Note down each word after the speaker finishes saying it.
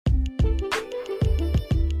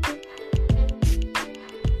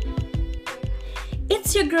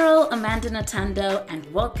It's your girl, Amanda Natando, and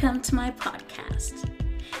welcome to my podcast.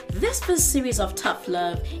 This first series of Tough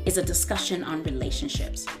Love is a discussion on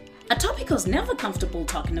relationships, a topic I was never comfortable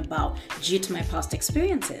talking about due to my past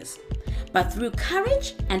experiences. But through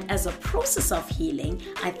courage and as a process of healing,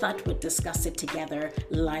 I thought we'd discuss it together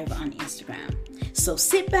live on Instagram. So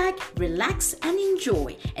sit back, relax, and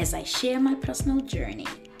enjoy as I share my personal journey.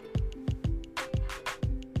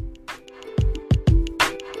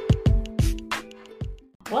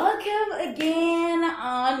 Welcome again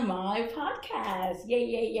on my podcast.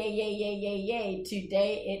 Yay.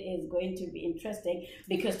 Today it is going to be interesting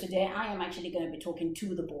because today I am actually going to be talking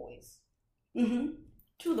to the boys.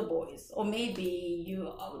 To the boys. Or maybe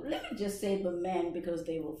let me just say the men because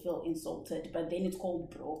they will feel insulted, but then it's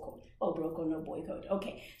called bro code. Oh, bro code, no boy code.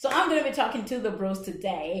 Okay, so I'm going to be talking to the bros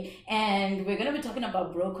today, and we're going to be talking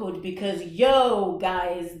about bro code because,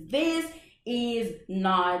 guys, this is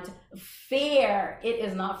not fair. It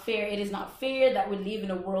is not fair. It is not fair that we live in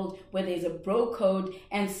a world where there's a bro code,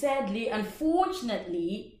 and sadly,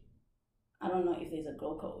 unfortunately, I don't know if there's a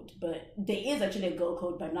girl code, but there is actually a girl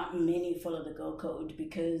code, but not many follow the girl code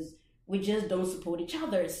because we just don't support each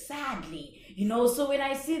other, sadly. So when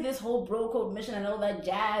I see this whole bro code mission and all that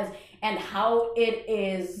jazz and how it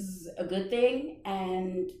is a good thing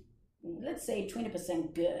and let's say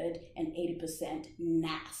 20% good and 80%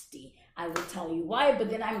 nasty, I will tell you why, but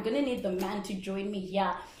then I'm gonna need the man to join me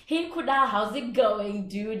here. Hey Kuda, how's it going,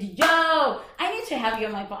 dude? Yo, I need to have you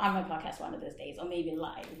on my podcast one of these days, or maybe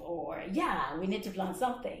live, or we need to plan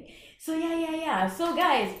something. So So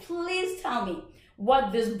guys, please tell me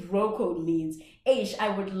what this bro code means. Aish, I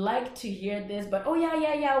would like to hear this, but when are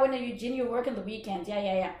you, Jen? You work on the weekends?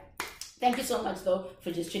 Thank you so much, though,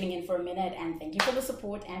 for just tuning in for a minute, and thank you for the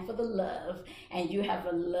support and for the love. And you have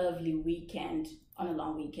a lovely weekend on a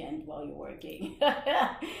long weekend while you're working.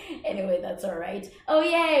 Anyway, that's all right. Oh,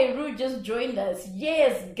 yay, Ruth just joined us.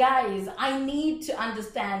 Yes, guys, I need to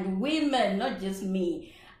understand women, not just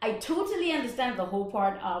me. I totally understand the whole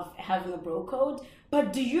part of having a bro code,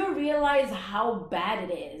 but do you realize how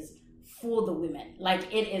bad it is for the women?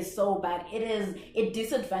 Like, it is so bad. It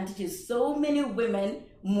disadvantages so many women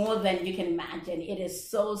more than you can imagine. It is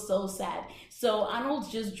so sad. So Arnold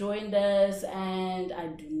just joined us, and I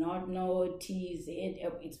do not know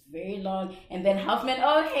it's very long. And then Huffman,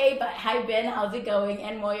 hi Ben, how's it going?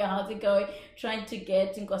 And Moya, how's it going? Trying to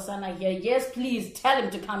get Nkosana here. Yes, please tell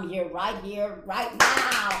him to come here right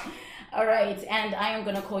now. All right, and I am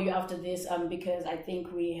gonna call you after this because I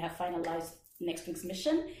think we have finalized next week's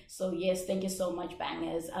mission. So yes, thank you so much,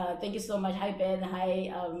 bangers. Thank you so much. Hi Ben,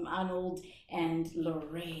 hi Arnold and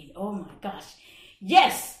Lorraine. Oh my gosh.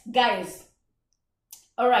 Yes, guys.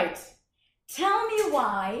 All right. Tell me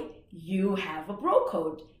why you have a bro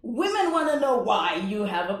code. Women want to know why you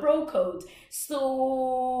have a bro code.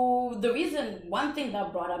 So one thing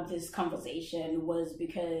that brought up this conversation was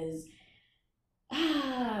because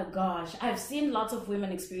I've seen lots of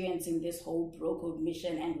women experiencing this whole bro code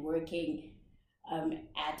mission and working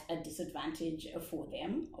at a disadvantage for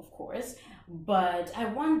them, of course. But I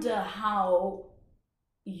wonder how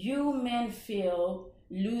you men feel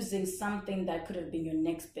losing something that could have been your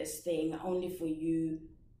next best thing only for you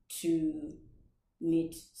to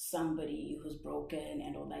meet somebody who's broken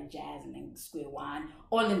and all that jazz and then square one,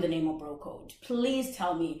 all in the name of bro code. Please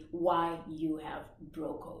tell me why you have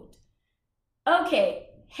bro code. Okay.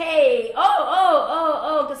 Hey,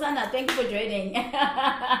 Cassandra, thank you for joining.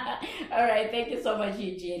 All right, thank you so much,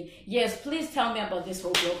 Eugene. Yes, please tell me about this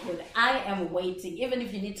whole bro code. I am waiting. Even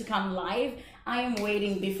if you need to come live, I am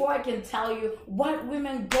waiting before I can tell you what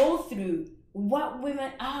women go through.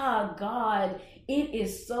 God, it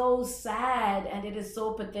is so sad and it is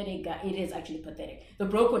so pathetic. It is actually pathetic. The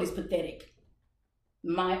bro code is pathetic.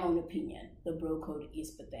 My own opinion, the bro code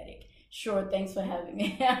is pathetic. Sure, thanks for having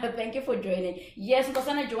me. Thank you for joining. Yes,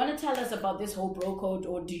 Nkosana, do you want to tell us about this whole bro code,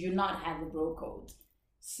 or do you not have a bro code?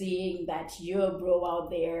 Seeing that you're a bro out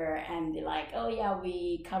there and they're like,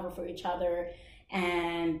 we cover for each other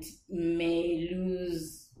and may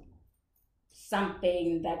lose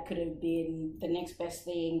something that could have been the next best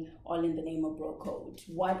thing, all in the name of bro code.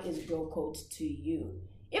 What is bro code to you?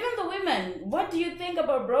 Even the women, what do you think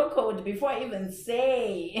about bro code before I even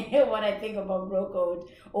say what I think about bro code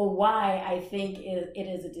or why I think it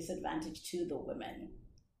is a disadvantage to the women?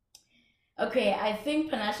 Okay, I think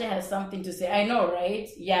Panache has something to say. I know, right?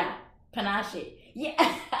 Yeah, Panache.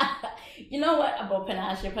 Yeah. You know what about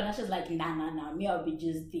Panache? Panache's like, nah, me, I'll be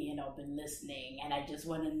just there and I'll be listening and I just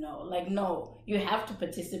want to know. Like, no, you have to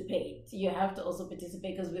participate. You have to also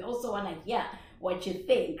participate because we also want to hear what you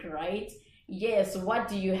think, right? Yes, what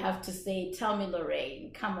do you have to say? Tell me,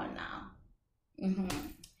 Lorraine. Come on now. Hmm.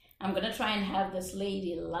 I'm gonna try and have this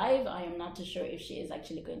lady live. I am not too sure if she is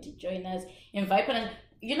actually going to join us. Invite Panache.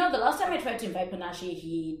 You know, the last time I tried to invite Panache,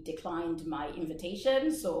 he declined my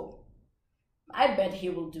invitation. So I bet he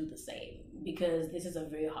will do the same because this is a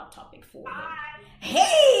very hot topic for him. Hi.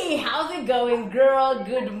 Hey, how's it going, girl?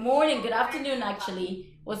 Good morning, good afternoon,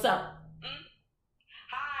 actually. What's up?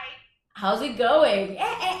 Hi. How's it going?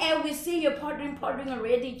 We see you're partnering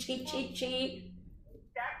already. Chi, chi, chi.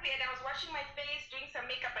 Exactly, and I was washing my face, doing some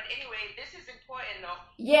makeup, but anyway, this is important though.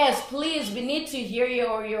 Yes, please. We need to hear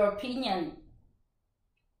your opinion.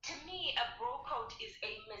 To me, a bro code is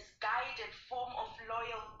a misguided form of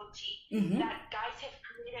loyalty Mm-hmm. that guys have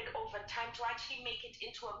created over time to actually make it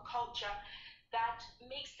into a culture that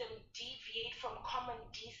makes them deviate from common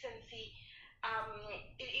decency.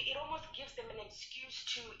 It almost gives them an excuse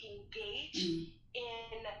to engage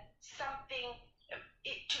in something,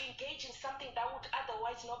 to engage in something that would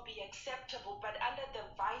otherwise not be acceptable, but under the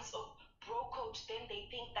vice of bro code, then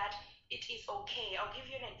they think that it is okay. I'll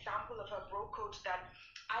give you an example of a bro code that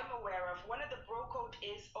I'm aware of. One of the bro code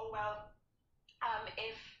is, oh well,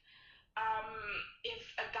 if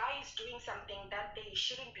a guy is doing something that they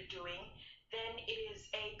shouldn't be doing, then it is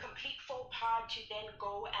a complete faux pas to then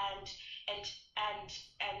go and and and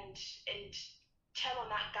and tell on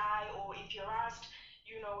that guy, or if you're asked,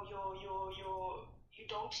 you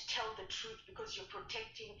don't tell the truth because you're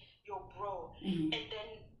protecting your bro, Mm-hmm. and then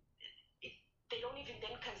they don't even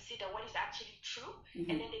then consider what is actually true, Mm-hmm.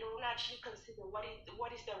 and then they don't actually consider what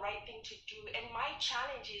is the right thing to do. And my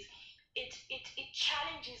challenge is it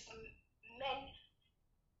challenges men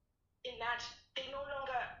in that they no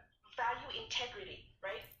longer value integrity,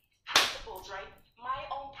 right? Principles, right? My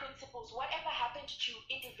own principles. Whatever happened to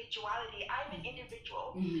individuality? I'm an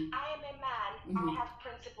individual. Mm-hmm. I am a man. Mm-hmm. I have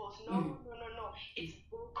principles. No. It's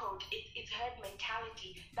bro code. It's herd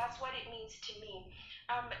mentality. That's what it means to me.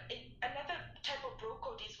 Another type of bro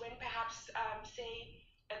code is when perhaps, say,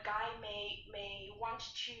 a guy may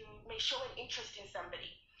show an interest in somebody.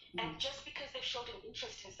 And just because they've showed an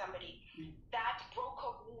interest in somebody, that bro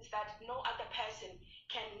code means that no other person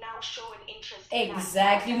can now show an interest in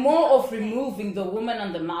Exactly. that. More of removing the woman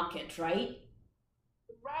on the market, right?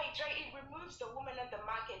 Right. It removes the woman on the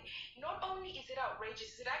market. Not only is it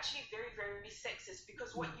outrageous, it's actually very, very sexist,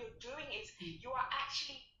 because what you're doing is you are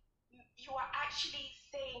actually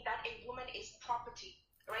saying that a woman is property.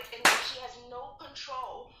 Right? And that she has no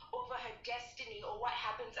control over her destiny or what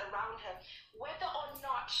happens around her. Whether or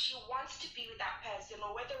not she wants to be with that person,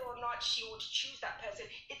 or whether or not she would choose that person,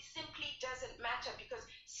 it simply doesn't matter, because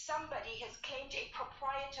somebody has claimed a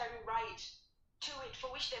proprietary right to it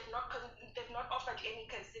for which they've not offered any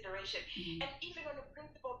consideration. And even on a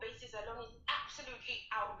principle basis alone, is absolutely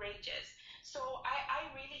outrageous. So I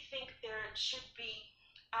really think there should be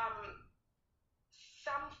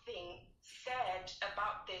something said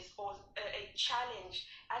about this, or a challenge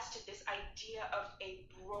as to this idea of a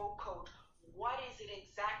bro code. What is it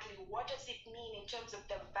exactly? What does it mean in terms of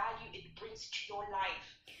the value it brings to your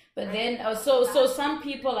life? But Right? then, so some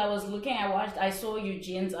people I saw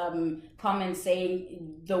Eugene's comment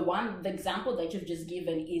saying the example that you've just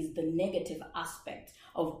given is the negative aspect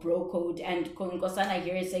of bro code, and Nkosana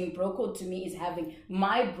here is saying bro code to me is having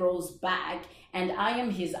my bro's back and I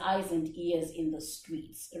am his eyes and ears in the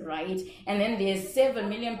streets, right? And then there's 7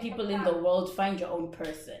 million people in the world. Find your own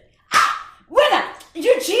person. Winner,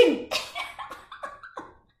 Eugene.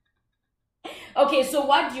 Okay, so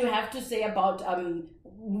what do you have to say about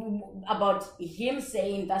him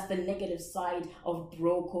saying that's the negative side of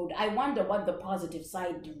bro code? I wonder what the positive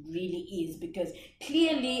side really is, because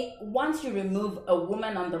clearly once you remove a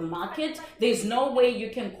woman on the market, there's no way you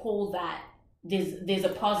can call that there's a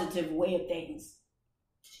positive way of things.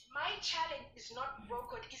 My challenge is not bro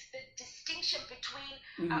code, it's the distinction between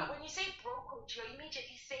when you say bro code, you're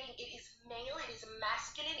immediately saying it is male, it is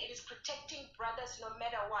masculine, it is protecting brothers no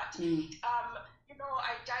matter what.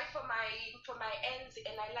 I die for my ends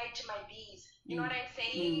and I lie to my bees. You know what I'm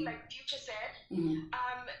saying? Like Future said.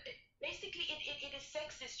 Basically, it is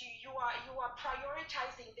sexist. You are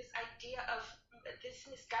prioritizing this idea of this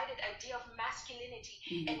misguided idea of masculinity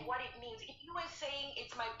and what it means. If you were saying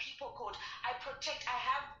it's my people code, I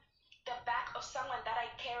have the back of someone that I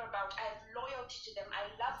care about, I have loyalty to them, I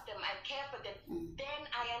love them, I care for them, then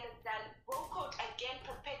I understand. Bro code again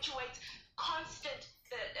perpetuates constant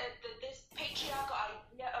this patriarchal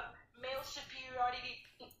idea of male superiority,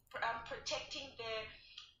 protecting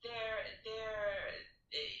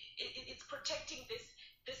it's protecting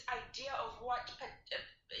this idea of what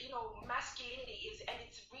masculinity is, and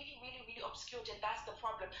it's really, really, really obscured, and that's the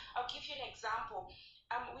problem. I'll give you an example.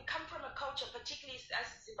 We we come from a culture, particularly as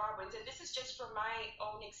Zimbabweans, and this is just from my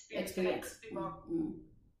own experience.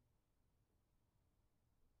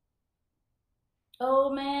 Oh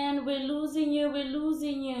man, we're losing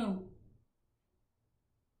you.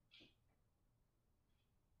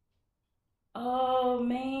 Oh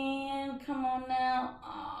man, come on now.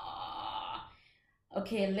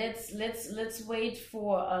 Okay, let's wait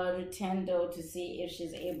for Nintendo to see if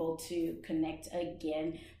she's able to connect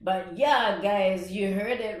again. But yeah, guys, you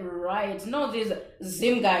heard it right. No, there's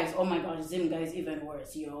Zim guys. Oh my gosh, Zim guys even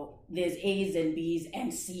worse, yo. There's A's and B's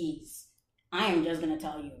and C's. I am just gonna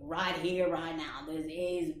tell you right here, right now. There's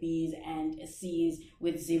A's, B's, and C's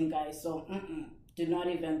with Zim guys. So do not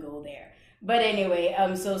even go there. But anyway,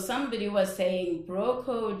 so somebody was saying bro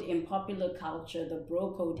code in popular culture. The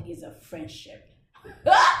bro code is a friendship.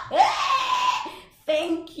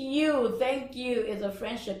 Thank you. Is a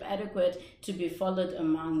friendship adequate to be followed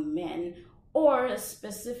among men, or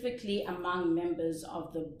specifically among members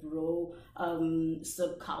of the bro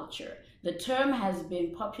subculture? The term has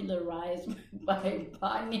been popularized by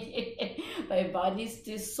Barney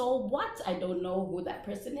Stis. So what? I don't know who that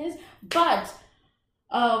person is, but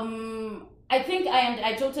I think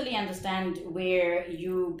I totally understand where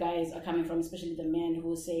you guys are coming from, especially the men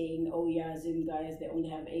who are saying, oh yeah, Zim guys, they only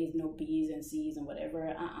have A's, no B's and C's and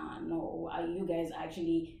whatever. No, you guys are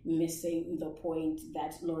actually missing the point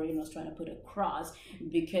that Lorraine was trying to put across,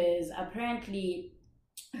 because apparently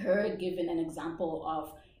her giving an example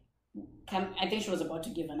of, I think she was about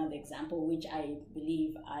to give another example, which I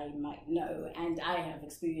believe I might know, and I have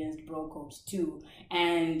experienced bro codes too,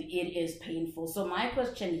 and it is painful. So my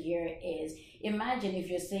question here is, imagine if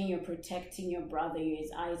you're saying you're protecting your brother,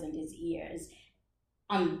 his eyes and his ears,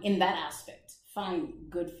 in that aspect. Fine,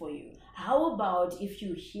 good for you. How about if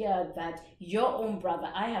you hear that your own brother,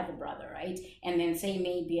 I have a brother, right? And then say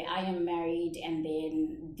maybe I am married, and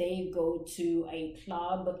then they go to a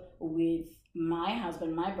club with my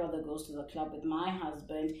husband, my brother goes to the club with my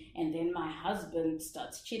husband, and then my husband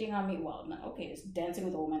starts cheating on me. Well, no, okay, it's dancing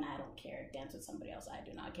with a woman, I don't care. Dance with somebody else, I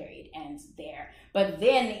do not care. It ends there. But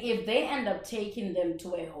then if they end up taking them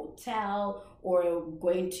to a hotel or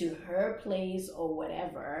going to her place or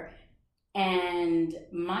whatever, and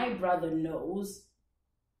my brother knows,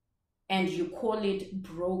 and you call it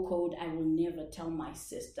bro code, I will never tell my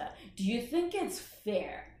sister. Do you think it's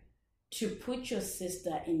fair to put your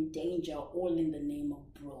sister in danger all in the name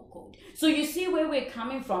of bro code? So you see where we're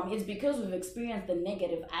coming from. It's because we've experienced the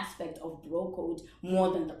negative aspect of bro code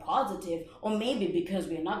more than the positive, or maybe because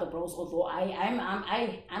we're not the bros. Although I'm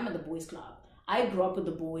at the boys club. I grew up with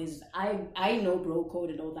the boys. I know bro code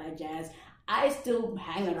and all that jazz. I still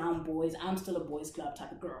hang around boys. I'm still a boys club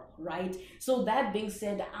type of girl, right? So that being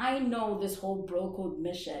said, I know this whole bro code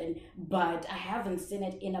mission, but I haven't seen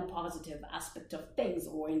it in a positive aspect of things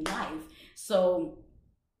or in life. So,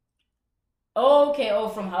 okay,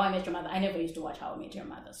 from How I Met Your Mother. I never used to watch How I Met Your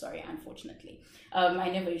Mother. Sorry, unfortunately. I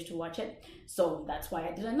never used to watch it. So that's why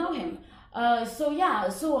I didn't know him. So yeah,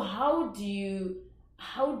 so how do you,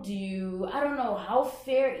 I don't know, how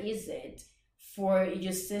fair is it for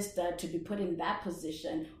your sister to be put in that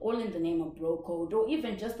position, all in the name of bro code, or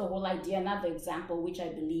even just the whole idea? Another example, which I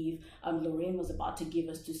believe Lorraine was about to give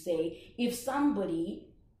us, to say, if somebody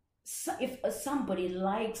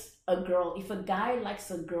likes a girl, if a guy likes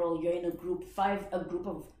a girl, you're in a group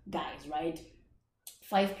of guys, right?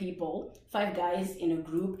 5 people, 5 guys in a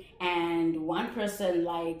group, and one person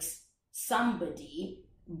likes somebody,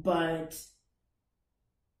 but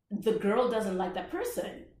the girl doesn't like that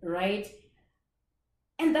person, right?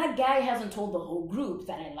 And that guy hasn't told the whole group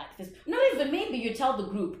that I like this. Not even, maybe you tell the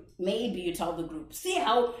group. See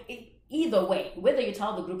how, either way, whether you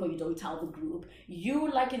tell the group or you don't tell the group,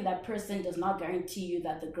 you liking that person does not guarantee you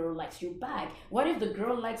that the girl likes you back. What if the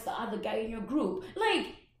girl likes the other guy in your group?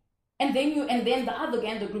 And then the other guy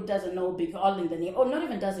in the group doesn't know, because all in the name, or not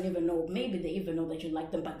even doesn't even know, maybe they even know that you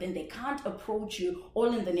like them, but then they can't approach you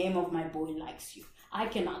all in the name of my boy likes you. I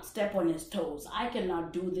cannot step on his toes. I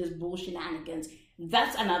cannot do this bullshit shenanigans.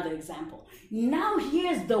 That's another example. Now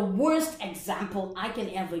here's the worst example I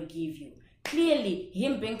can ever give you. Clearly,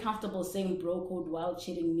 him being comfortable saying bro code while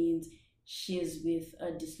cheating means she's with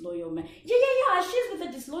a disloyal man. Yeah, she's with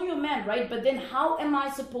a disloyal man, right? But then how am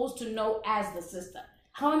I supposed to know as the sister?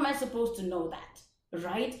 How am I supposed to know that,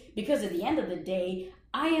 right? Because at the end of the day,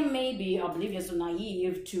 I am maybe oblivious or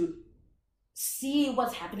naive to see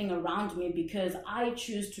what's happening around me, because I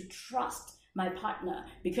choose to trust my partner,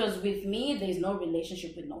 because with me there's no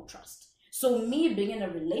relationship with no trust. So me being in a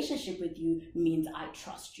relationship with you means I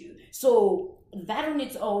trust you. So that on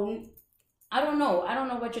its own I don't know. I don't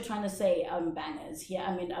know what you're trying to say, Bangers. Yeah,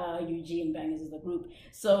 I mean, Eugene Bangers is the group.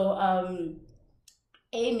 So,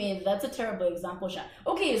 Amy, that's a terrible example, Sha.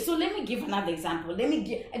 Okay, so let me give another example.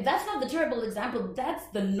 That's not the terrible example. That's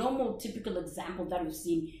the normal, typical example that we've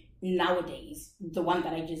seen nowadays. The one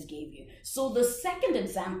that I just gave you. So the second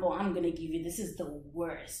example I'm going to give you, this is the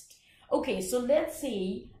worst. Okay, so let's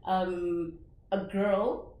say a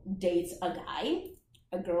girl dates a guy.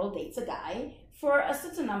 A girl dates a guy for a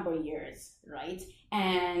certain number of years, right?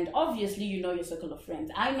 And obviously, you know your circle of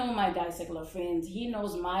friends. I know my guy's circle of friends. He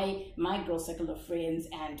knows my girl's circle of friends.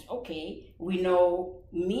 And okay, we know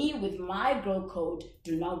me with my girl code,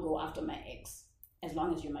 do not go after my ex, as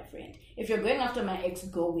long as you're my friend. If you're going after my ex,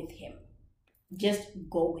 go with him. Just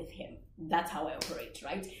go with him. That's how I operate,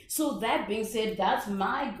 right? So that being said, that's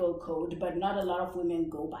my girl code, but not a lot of women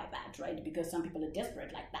go by that, right? Because some people are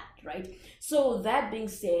desperate like that, right? So that being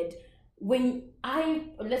said, when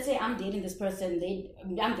let's say I'm dating this person,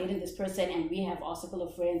 I'm dating this person and we have our circle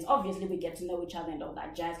of friends, obviously we get to know each other and all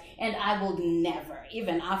that jazz, and I will never,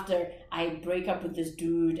 even after I break up with this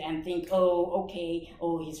dude and think, oh, okay,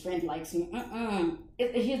 oh, his friend likes me,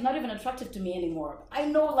 he's not even attractive to me anymore. I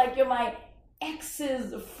know, like, you're my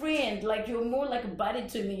ex's friend, like you're more like a buddy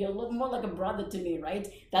to me, you're more like a brother to me, right?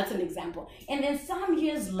 That's an example. And then some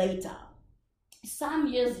years later,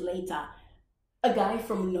 a guy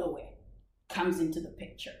from nowhere comes into the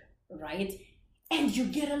picture, right? And you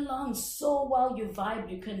get along so well, you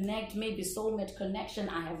vibe, you connect, maybe soulmate connection,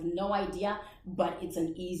 I have no idea, but it's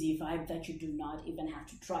an easy vibe that you do not even have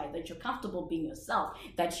to try, that you're comfortable being yourself,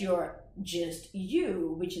 that you're just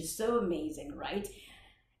you, which is so amazing, right?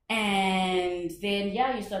 And then,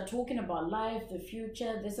 yeah, you start talking about life, the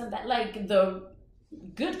future, this and that, like the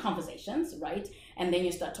good conversations, right? And then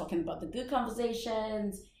you start talking about the good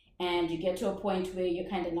conversations, and you get to a point where you're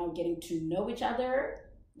kind of now getting to know each other.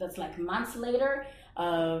 That's like months later.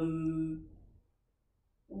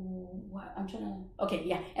 Okay,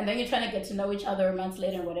 yeah. And then you're trying to get to know each other months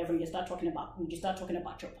later and whatever. You start talking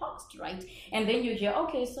about your past, right? And then you hear,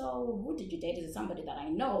 okay, so who did you date? Is it somebody that I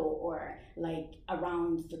know, or like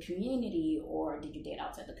around the community, or did you date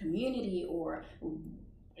outside the community, or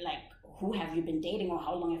like who have you been dating, or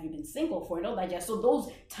how long have you been single for, and all that jazz. So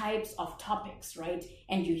those types of topics, right?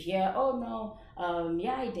 And you hear, oh no,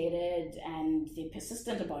 yeah, I dated, and they're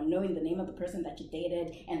persistent about knowing the name of the person that you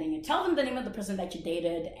dated, and then you tell them the name of the person that you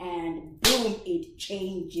dated, and boom, it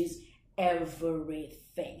changes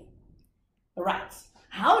everything. Right?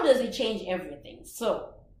 How does it change everything?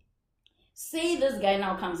 So say this guy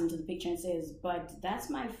now comes into the picture and says, but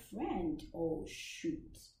that's my friend. Oh shoot.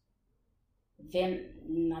 Then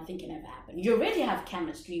nothing can ever happen. You already have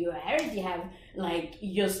chemistry. You already have, like,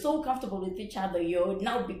 you're so comfortable with each other. You're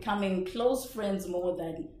now becoming close friends more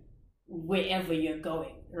than wherever you're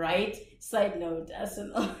going, right? Side note,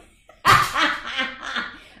 Arsenal.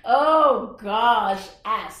 Oh gosh,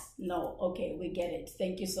 ass. No, okay, we get it.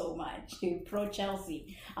 Thank you so much. Pro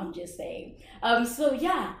Chelsea. I'm just saying. So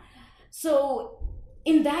yeah. So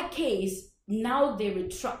in that case, now they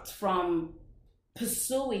retract from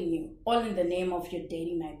pursuing you, all in the name of you're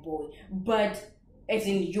dating my boy. But as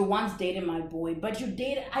in, you once dated my boy, but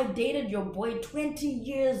I dated your boy 20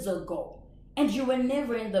 years ago, and you were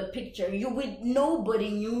never in the picture. Nobody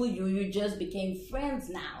knew you. You just became friends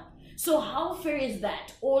now. So how fair is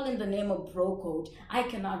that? All in the name of bro code. I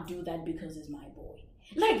cannot do that because it's my boy.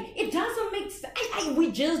 Like, it doesn't make sense.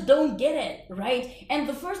 We just don't get it, right? And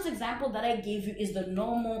the first example that I gave you is the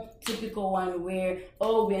normal, typical one where,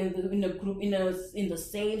 oh, we're in a group, in the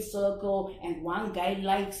same circle, and one guy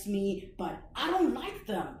likes me, but I don't like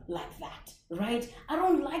them like that, right? I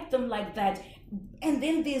don't like them like that. And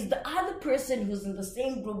then there's the other person who's in the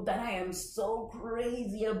same group that I am so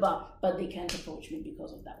crazy about, but they can't approach me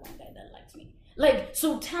because of that one guy that likes me. Like,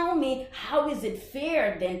 so tell me, how is it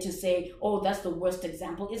fair then to say, oh, that's the worst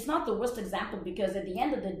example? It's not the worst example, because at the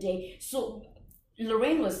end of the day, so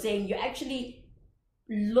Lorraine was saying, you're actually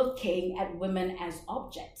looking at women as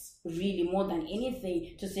objects, really, more than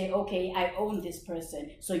anything, to say, okay, I own this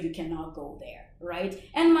person, so you cannot go there, right?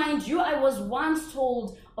 And mind you, I was once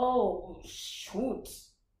told, oh, shoot,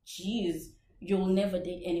 geez, you'll never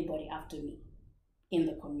date anybody after me in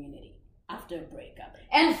the community after a breakup.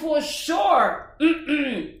 And for sure,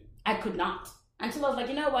 I could not. Until I was like,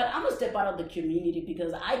 you know what, I'm gonna step out of the community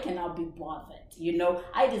because I cannot be bothered. You know,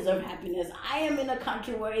 I deserve happiness. I am in a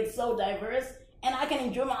country where it's so diverse and I can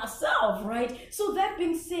enjoy myself, right? So that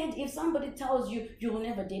being said, if somebody tells you, you will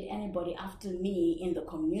never date anybody after me in the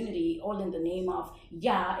community, all in the name of,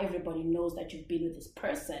 yeah, everybody knows that you've been with this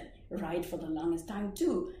person, right, for the longest time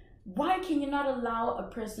too. Why can you not allow a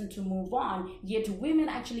person to move on? Yet women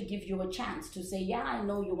actually give you a chance to say, yeah, I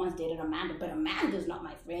know you once dated Amanda, but Amanda's not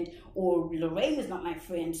my friend, or Lorraine is not my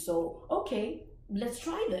friend. So, okay, let's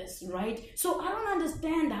try this, right? So I don't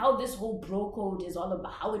understand how this whole bro code is all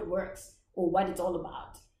about, how it works, or what it's all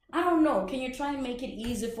about. I don't know. Can you try and make it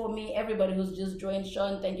easy for me? Everybody who's just joined,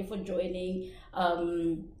 Sean, thank you for joining.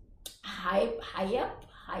 Hype,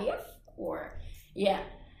 or yeah.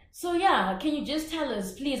 So yeah, can you just tell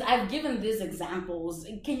us, please? I've given these examples.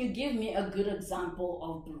 Can you give me a good example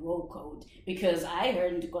of bro code? Because I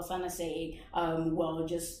heard Kosana say, well,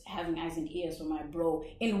 just having eyes and ears for my bro.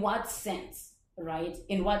 In what sense, right?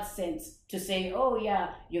 In what sense? To say, oh yeah,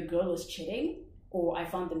 your girl was cheating, or I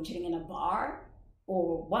found them cheating in a bar,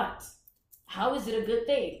 or what? How is it a good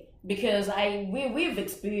thing? Because we've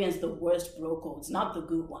experienced the worst bro codes, not the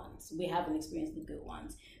good ones. We haven't experienced the good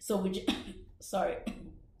ones. So would you, sorry.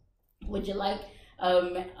 Would you like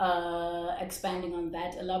expanding on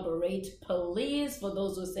that? Elaborate, please, for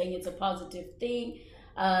those who are saying it's a positive thing.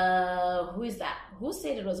 Who is that? Who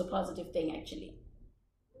said it was a positive thing, actually?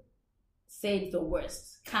 Said the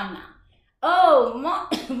worst. Come now. Oh,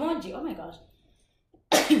 Moji. Oh my gosh.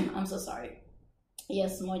 I'm so sorry.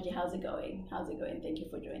 Yes, Moji, how's it going? How's it going? Thank you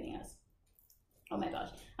for joining us. Oh my gosh.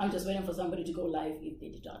 I'm just waiting for somebody to go live if they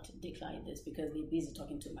did not decline this, because they're busy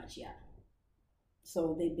talking too much. Yeah.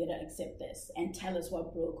 So they better accept this and tell us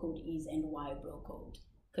what bro code is and why bro code.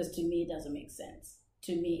 Because to me, it doesn't make sense.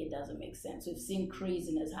 To me, it doesn't make sense. We've seen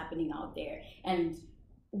craziness happening out there. And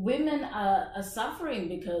women are suffering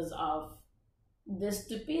because of this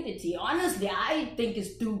stupidity. Honestly, I think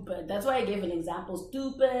it's stupid. That's why I gave an example.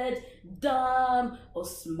 Stupid, dumb, or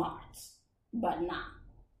smart. But nah.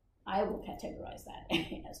 I will categorize that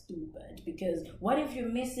as stupid, because what if you're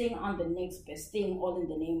missing on the next best thing, all in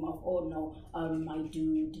the name of, oh no, my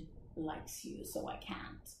dude likes you, so I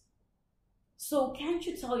can't. So can't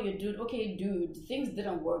you tell your dude, okay, dude, things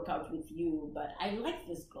didn't work out with you, but I like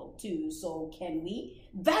this girl too, so can we?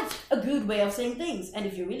 That's a good way of saying things. And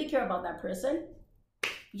if you really care about that person,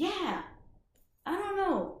 yeah, I don't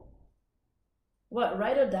know. What,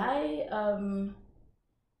 ride or die?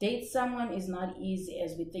 Date someone is not easy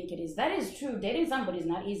as we think it is. That is true. Dating somebody is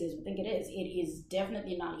not easy as we think it is. It is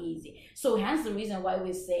definitely not easy. So hence the reason why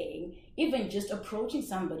we're saying even just approaching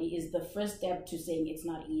somebody is the first step to saying it's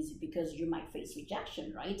not easy, because you might face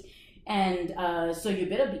rejection, right? And so you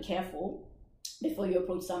better be careful before you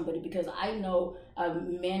approach somebody, because I know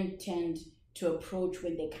men tend to approach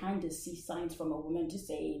when they kind of see signs from a woman to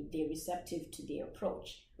say they're receptive to their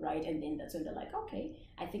approach, right? And then that's when they're like, okay,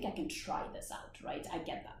 I think I can try this out, right? I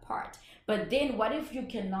get that part. But then what if you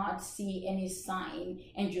cannot see any sign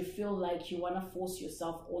and you feel like you want to force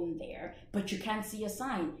yourself on there, but you can't see a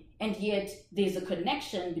sign, and yet there's a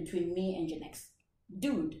connection between me and your next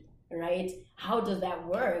dude, right? How does that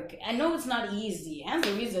work? I know it's not easy, and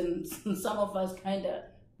the reason some of us kind of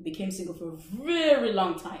became single for a very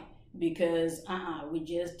long time, because we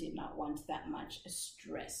just did not want that much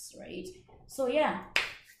stress, right? So yeah,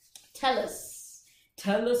 tell us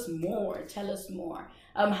more.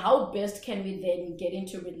 How best can we then get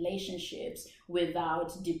into relationships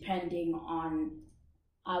without depending on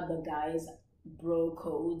other guys' bro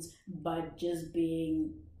codes, but just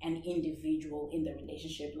being an individual in the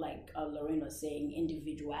relationship? Like Lorraine was saying,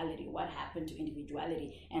 individuality. What happened to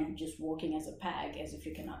individuality? And just walking as a pag, as if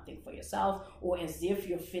you cannot think for yourself, or as if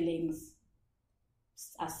your feelings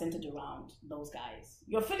are centered around those guys.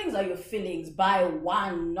 Your feelings are your feelings by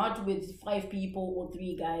one, not with 5 people or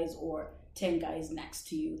 3 guys or 10 guys next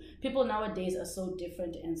to you. People nowadays are so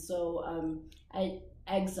different and so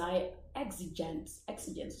exigent.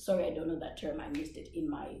 Sorry, I don't know that term. I missed it in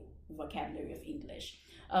my vocabulary of English.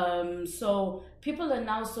 So people are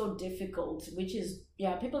now so difficult,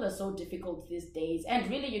 people are so difficult these days, and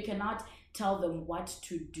really you cannot tell them what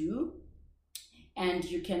to do, and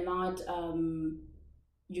you cannot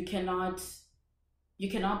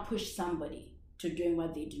push somebody to doing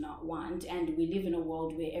what they do not want. And we live in a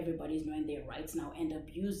world where everybody's knowing their rights now and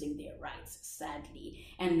abusing their rights, sadly,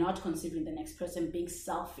 and not considering the next person, being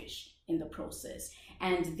selfish in the process.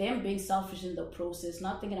 And them being selfish in the process,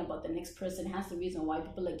 not thinking about the next person, has the reason why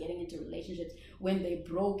people are getting into relationships when they're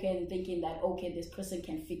broken, thinking that, okay, this person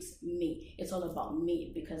can fix me. It's all about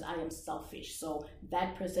me because I am selfish. So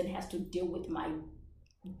that person has to deal with my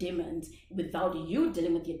demons without you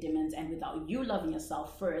dealing with your demons, and without you loving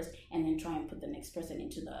yourself first, and then try and put the next person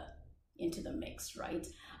into into the mix, right?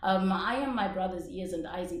 I am my brother's ears and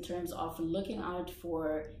eyes in terms of looking out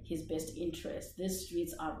for his best interest. These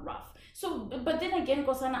streets are rough. So, but then again,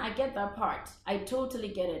 Kosana, I get that part. I totally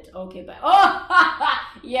get it. Okay, but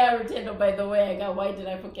yeah, Rutendo, by the way, why did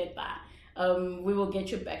I forget that? We will get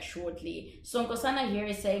you back shortly. So Nkosana here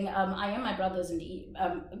is saying, I am my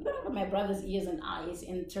my brother's ears and eyes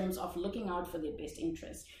in terms of looking out for their best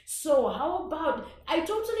interests. So how about, I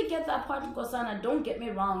totally get that part, Nkosana, don't get me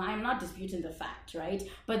wrong, I'm not disputing the fact, right?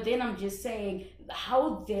 But then I'm just saying,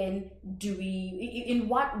 how then do we, in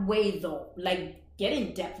what way though? Like, get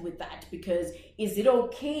in depth with that, because is it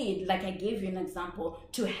okay, like I gave you an example,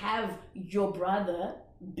 to have your brother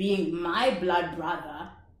being my blood brother,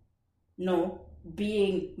 no,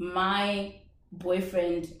 being my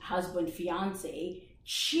boyfriend, husband, fiance,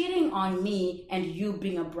 cheating on me and you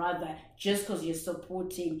being a brother just because you're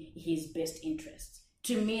supporting his best interests?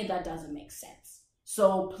 To me, that doesn't make sense.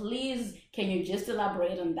 So please, can you just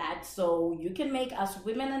elaborate on that so you can make us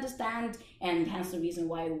women understand, and hence the reason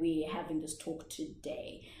why we're having this talk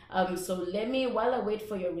today. So let me, while I wait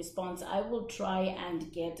for your response, I will try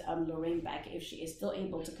and get Lorraine back if she is still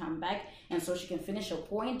able to come back, and so she can finish her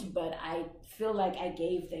point. But I feel like I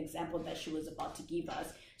gave the example that she was about to give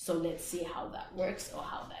us. So let's see how that works, or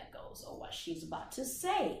how that goes, or what she's about to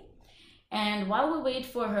say. And while we wait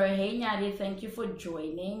for her, hey Nyari, thank you for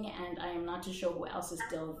joining. And I am not too sure who else is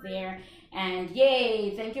still there. And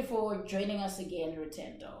yay, thank you for joining us again,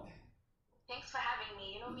 Rutendo. Thanks for having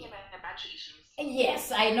me. You know me and my battery issues.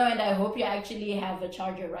 Yes, I know, and I hope you actually have a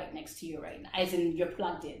charger right next to you right now, as in you're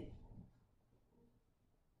plugged in.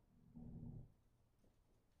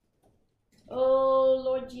 Oh,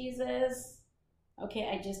 Lord Jesus. Okay,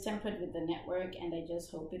 I just tampered with the network, and I just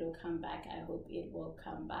hope it'll come back. I hope it will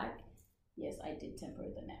come back. Yes, I did tamper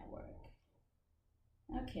the network.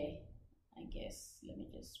 Okay, I guess let me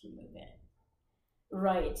just remove it.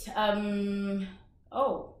 Right.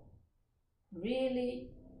 Oh,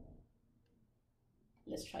 really?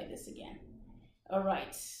 Let's try this again. All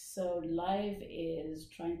right, so live is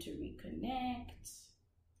trying to reconnect.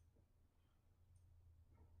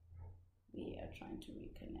 We are trying to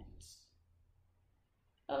reconnect.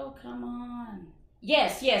 Oh, come on.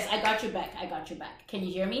 Yes, I got you back. Can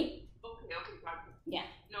you hear me? Okay, yeah.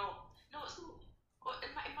 No, so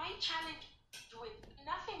my challenge with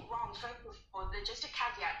nothing wrong, sorry, just a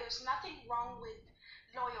caveat, there's nothing wrong with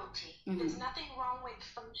loyalty. Mm-hmm. There's nothing wrong with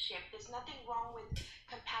friendship. There's nothing wrong with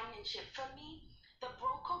companionship. For me, the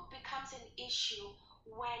bro code becomes an issue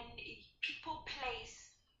when people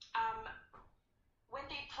place, when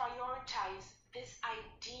they prioritize this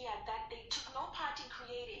idea that they took no part in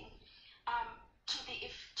creating, to the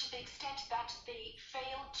extent that they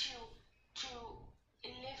fail to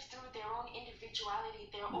live through their own individuality,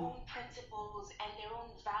 their own principles, and their own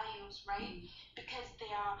values, right? Because they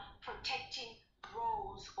are protecting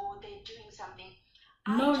bros, or they're doing something.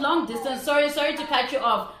 No, long distance. Sorry to cut you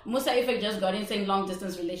off. Musa Ifek just got in saying long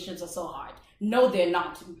distance relationships are so hard. No, they're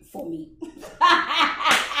not for me.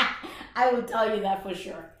 I will tell you that for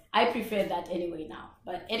sure. I prefer that anyway now.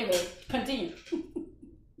 But anyway, continue.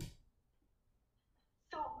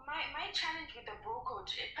 So my challenge with the bro code,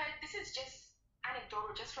 this is just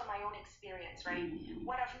anecdotal, just from my own experience, right? Mm-hmm.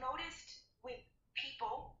 What I've noticed with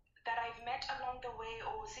people that I've met along the way,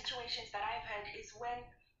 or situations that I've had, is when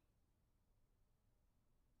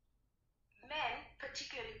men,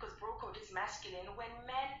 particularly because bro code is masculine, when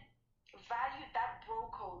men value that bro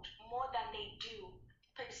code more than they do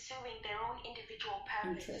pursuing their own individual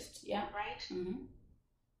purpose. Interest, yeah. Right? Mm-hmm.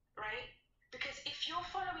 Right? Because if you're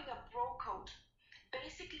following a bro code,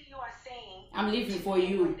 basically you are saying, I'm living for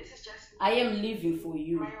you. This is just I am living for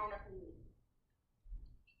you. My own opinion.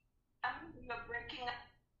 You're breaking up.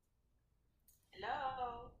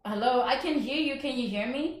 Hello, I can hear you. Can you hear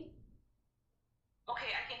me? Okay,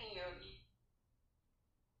 I can hear you.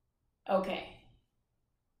 Okay.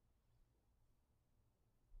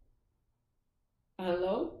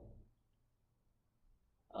 Hello?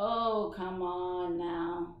 Oh, come on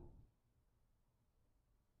now.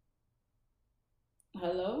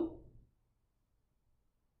 Hello?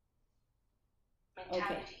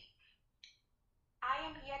 Mentality. Okay. I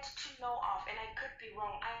am yet to know of, and I could be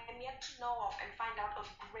wrong, I am yet to know of and find out of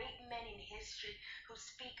great men in history who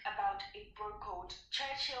speak about a bro code.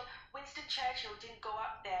 Winston Churchill didn't go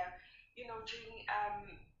up there, during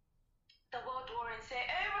the World War and say,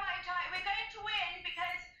 oh right, we're going to win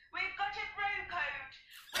because we've got a bro code.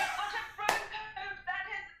 We've got a bro code that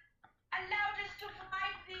has allowed us to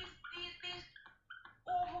fight these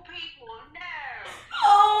awful people. No.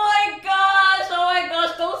 Oh my gosh,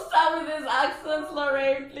 don't start with these accents,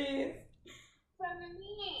 Lorraine, please. For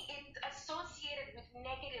me, as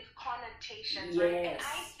connotations, right? And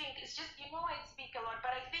I Yes. think it's just, I speak a lot,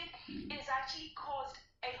 but I think it has actually caused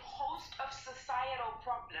a host of societal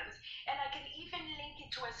problems. And I can even link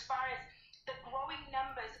it to as far as the growing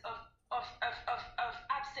numbers of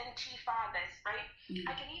absentee fathers, right?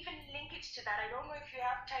 I can even link it to that. I don't know if you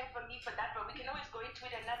have time for me for that, but we can always go into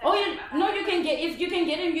it another Oh, time. no, you can get, if you can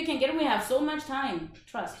get him, you can get him. We have so much time.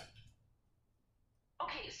 Trust.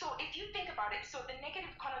 Okay, so if you think about it, so the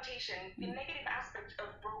negative connotation, the negative aspect of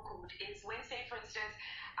bro code is when, say, for instance,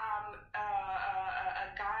 a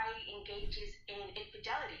guy engages in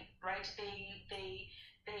infidelity, right?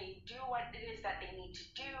 They do what it is that they need to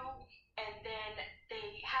do, and then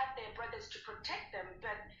they have their brothers to protect them,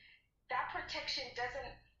 but that protection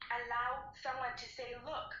doesn't allow someone to say,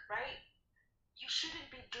 look, right, you shouldn't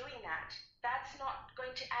be doing that. That's not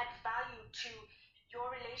going to add value to your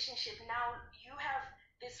relationship. Now you have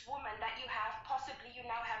this woman that you have, possibly you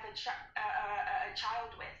now have a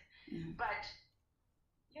child with, but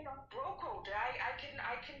bro code.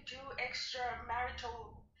 I can do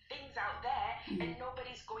extramarital things out there, and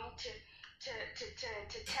nobody's going to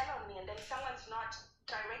tell on me, and then someone's not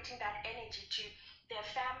directing that energy to their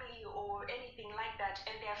family or anything like that,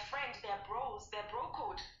 and their friend, their bros, their bro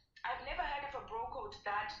code. I've never heard of a bro code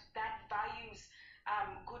that values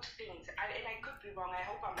good things. And I could be wrong. I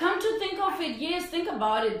hope I'm Come right. to think of it, yes, think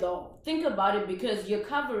about it though. Think about it, because it's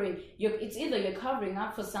either you're covering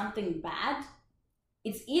up for something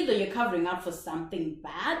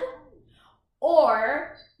bad,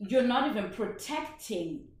 or you're not even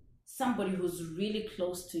protecting somebody who's really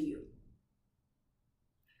close to you.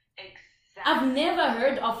 Exactly. I've never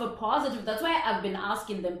heard of a positive. That's why I've been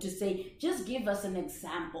asking them to say, just give us an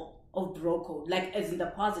example of bro code, like as in the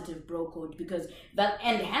positive bro code, because that,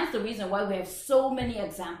 and hence the reason why we have so many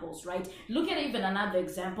examples, right? Look at even another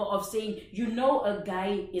example of saying, a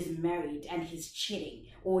guy is married and he's cheating,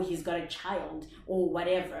 or he's got a child or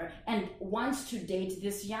whatever, and wants to date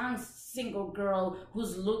this young single girl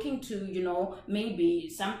who's looking to, maybe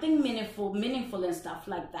something meaningful and stuff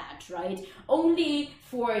like that, right? Only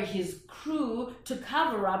for his crew to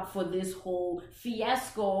cover up for this whole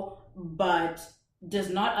fiasco, but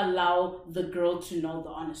does not allow the girl to know the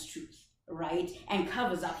honest truth, right? And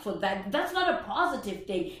covers up for that. That's not a positive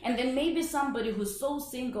thing. And then maybe somebody who's so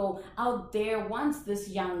single out there wants this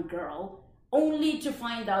young girl, only to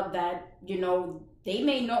find out that, they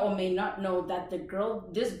may know or may not know that the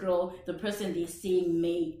person they're seeing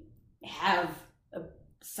may have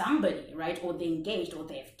somebody, right? Or they're engaged, or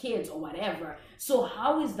they have kids, or whatever. So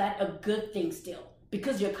how is that a good thing still?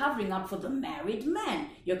 Because you're covering up for the married man.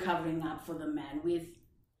 You're covering up for the man with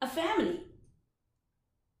a family.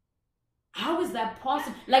 How is that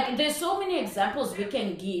possible? Like, there's so many examples we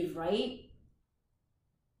can give, right?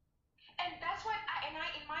 And that's what, in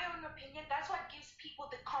my own opinion, that's what gives people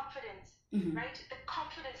the confidence, right? The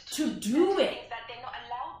confidence to do it. Things that they're not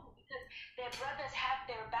allowed to, because their brothers have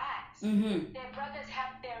their backs. Their brothers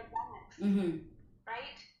have their backs,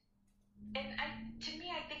 right? And to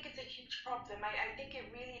me, I think it's a huge problem. I think it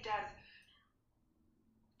really does.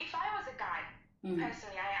 If I was a guy,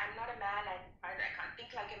 personally, I'm not a man. I can't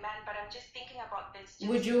think like a man, but I'm just thinking about this.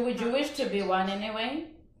 Would you wish to be one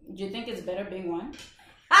anyway? Do you think it's better being one?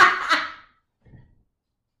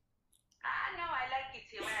 No, I like it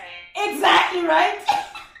here where I am. Exactly, right?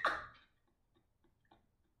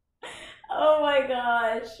 Oh my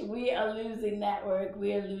gosh, we are losing network.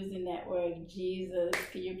 Jesus,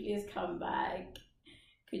 can you please come back?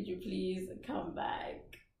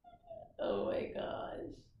 Oh my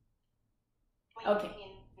gosh. Okay.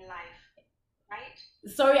 In life, right?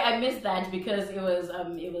 Sorry, I missed that because it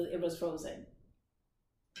was frozen.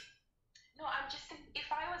 No, I'm just thinking, if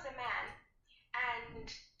I was a man, and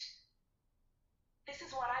this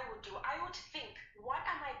is what I would do. I would think, what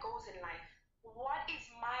are my goals in life? What is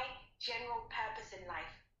my general purpose in life,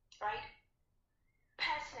 right?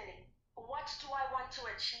 Personally, what do I want to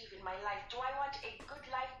achieve in my life? Do I want a good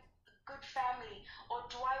life, good family, or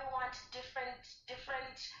do I want different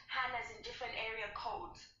Hannahs in different area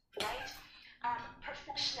codes, right?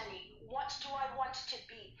 Professionally, what do I want to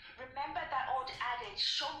be? Remember that old adage,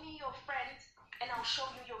 show me your friends and I'll show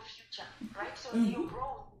you your future, right? So your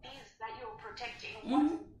bros, these that you're protecting,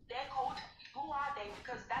 what's their code? Who are they?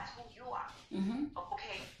 Because that's who you are.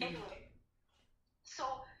 Okay, anyway. So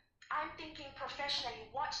I'm thinking professionally,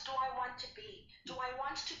 what do I want to be? Do I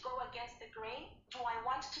want to go against the grain? Do I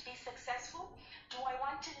want to be successful? Do I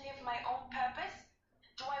want to live my own purpose?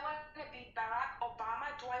 Do I want to be Barack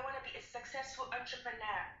Obama? Do I want to be a successful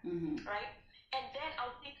entrepreneur? Right? And then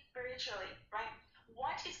I'll think spiritually, right?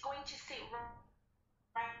 What is going to sit right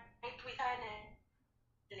with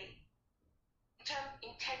internally? term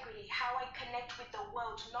integrity, how I connect with the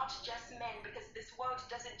world, not just men, because this world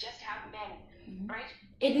doesn't just have men, right?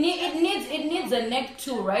 It needs a neck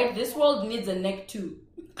too, right? This world needs a neck too.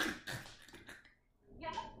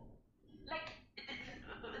 Yeah, like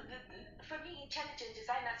for me, intelligent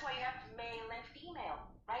design. That's why you have male and female,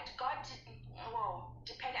 right? God, well,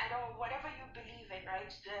 depend. I don't. Whatever you believe in,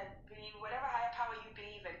 right? Whatever higher power you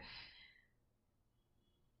believe in,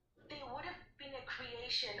 there would have been a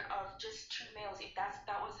creation of just two males if that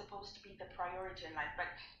was supposed to be the priority in life. But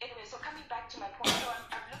anyway, so coming back to my point, so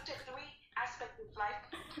I've looked at three aspects of life: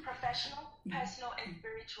 professional, personal, and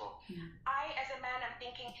spiritual. I, as a man, I'm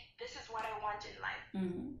thinking this is what I want in life.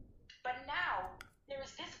 But now there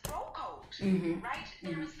is this bro code, right?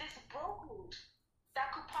 There is this bro code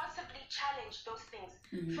that could possibly challenge those things.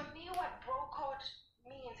 For me, what bro code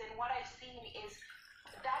means and what I've seen is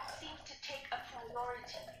that seems to take a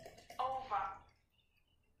priority over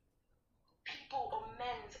people or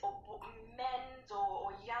men's or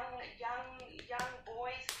young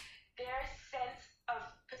boys, their sense of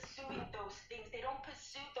pursuing those things. They don't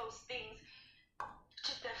pursue those things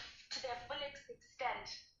to their fullest extent.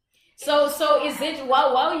 So is it,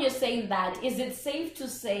 while you're saying that, is it safe to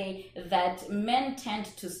say that men tend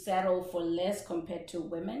to settle for less compared to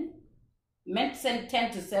women? Men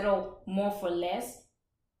tend to settle more for less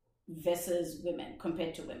versus women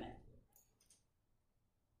compared to women.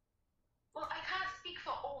 Well, I can't speak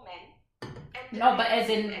for all men. No,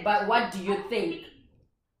 but what do you think?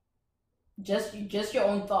 Just your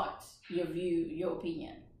own thoughts, your view, your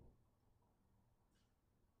opinion.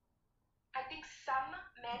 I think some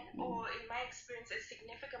men, or in my experience, a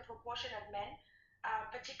significant proportion of men,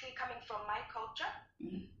 particularly coming from my culture,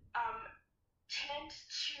 tend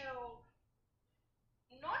to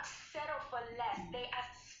not settle for less. They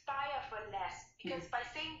aspire for less, because by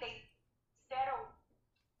saying they settle,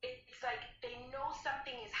 it's like they know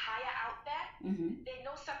something is higher out there. They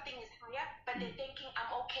know something is higher, but they're thinking, I'm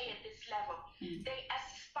okay at this level. They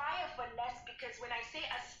aspire for less, because when I say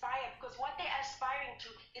aspire, because what they're aspiring to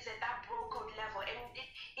is at that bro code level, and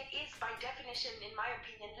it is by definition, in my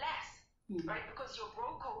opinion, less, right? Because your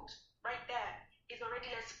bro code right there is already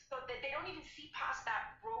less, so they don't even see past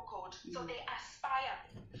that bro code, so they aspire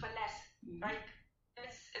for less, right?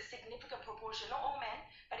 There's a significant proportion, not all men,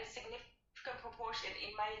 but a significant proportion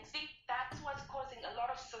in my think that's what's causing a lot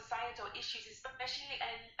of societal issues, especially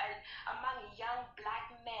among young black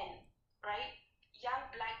men, right? Young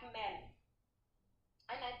black men.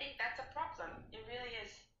 And I think that's a problem. It really is.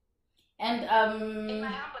 And in my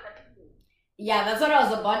humble opinion. Yeah, that's what I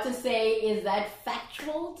was about to say. Is that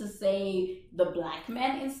factual to say the black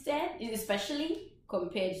men instead, especially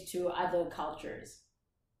compared to other cultures?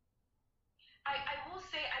 I will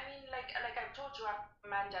say, I mean, like I've told you,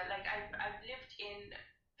 Amanda, like I've lived in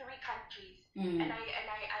 3 countries, and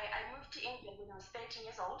I moved to England when I was 13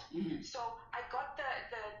 years old. So I got the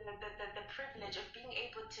privilege of being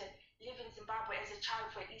able to live in Zimbabwe as a child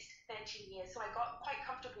for at least 13 years. So I got quite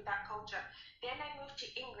comfortable with that culture. Then I moved to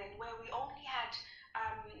England, where we only had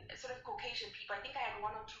sort of Caucasian people. I think I had 1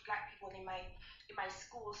 or 2 black people in my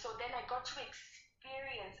school. So then I got to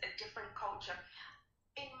experience a different culture.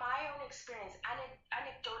 In my own experience,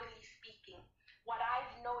 anecdotally speaking, what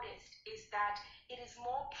I've noticed is that it is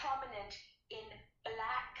more prominent in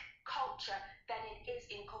black culture than it is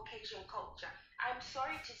in Caucasian culture. I'm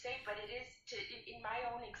sorry to say, but it is in my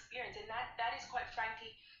own experience, and that is quite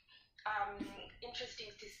frankly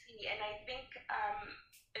interesting to see. And I think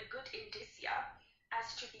a good indicia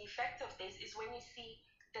as to the effects of this is when you see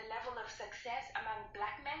the level of success among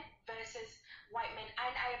black men versus white men.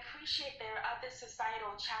 And I appreciate there are other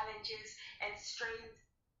societal challenges and strains,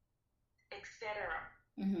 etc.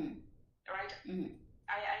 Right?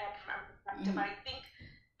 But I think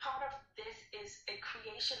part of this is a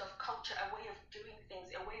creation of culture, a way of doing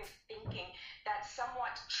things, a way of thinking that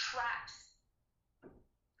somewhat traps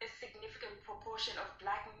a significant proportion of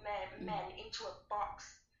black men into a box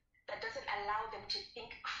that doesn't allow them to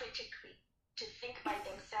think critically, to think by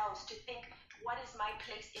themselves, to think, what is my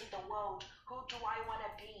place in the world? Who do I want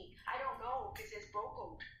to be? I don't know, because there's bro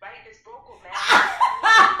code, right? There's bro code, man. I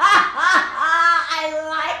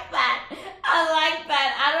like that.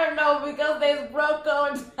 I don't know, because there's bro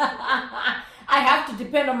code. I have to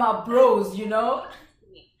depend on my bros, you know?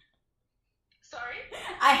 Sorry?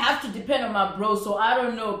 I have to depend on my bros, so I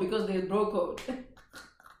don't know, because there's bro code.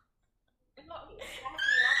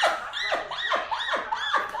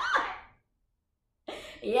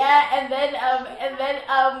 Yeah, and then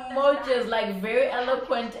Moja's like very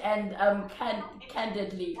eloquent and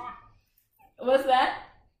candidly. What's that?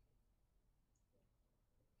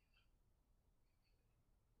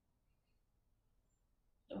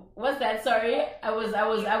 What's that? Sorry, I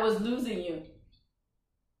was losing you.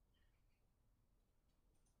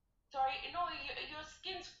 Sorry, no, your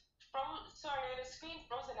skin's frozen. Sorry, the screen's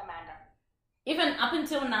frozen, Amanda. Even up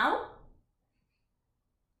until now.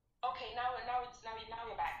 Okay, now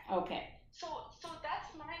you're back. Okay. So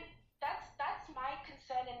that's my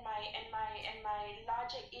concern and my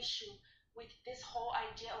larger issue with this whole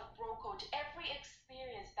idea of bro code. Every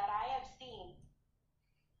experience that I have seen,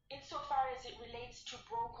 insofar as it relates to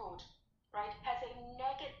bro code, right, has a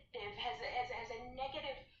negative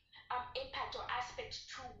impact or aspect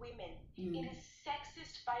to women. It is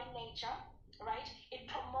sexist by nature, right? It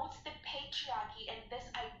promotes the patriarchy and this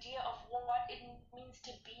idea of what it means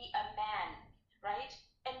to be a man, right?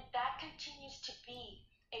 And that continues to be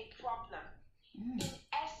a problem. In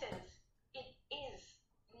essence, it is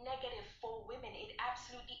negative for women. It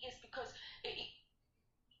absolutely is, because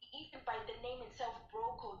even by the name itself,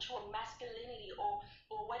 bro code, to masculinity, or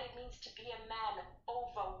what it means to be a man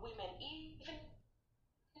over women, even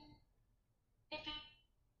if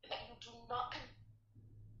you do not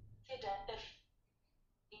consider the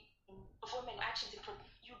of women actions,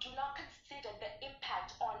 you do not consider the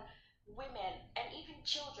impact on women and even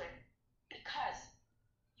children, because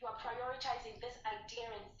you are prioritizing this idea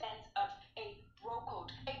and sense of a bro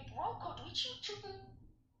code which you took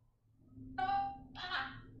no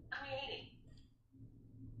part creating.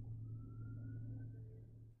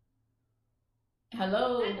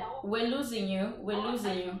 Hello, Hello. we're losing you. We're Oh,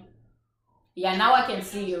 losing you. Yeah, now I can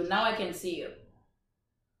see you. Now I can see you.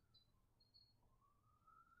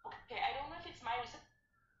 Okay, I don't know if it's my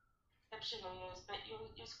reception or yours, but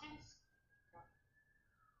your screen's.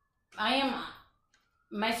 I am.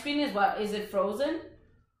 My screen is what? Is it frozen?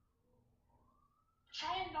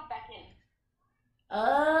 Try and log back in.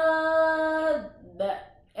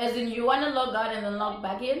 As in you want to log out and then log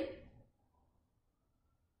back in?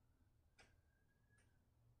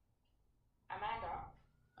 Amanda.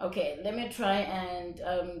 Okay, let me try and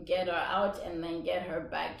get her out and then get her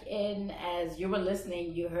back in. As you were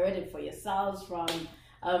listening, you heard it for yourselves from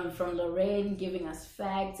Lorraine giving us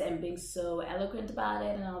facts and being so eloquent about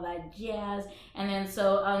it and all that jazz. And then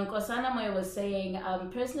so Kosana Moy was saying,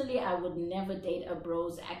 personally, I would never date a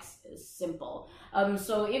bros ex simple.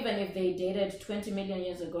 So even if they dated 20 million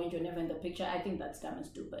years ago and you're never in the picture, I think that's dumb and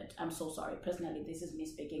stupid. I'm so sorry. Personally, this is me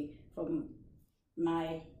speaking from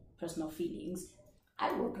my personal feelings.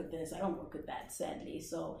 I work with this. I don't work with that, sadly.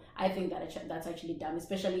 So I think that that's actually dumb,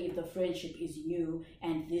 especially if the friendship is new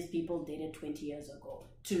and these people dated 20 years ago.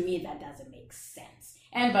 To me, that doesn't make sense.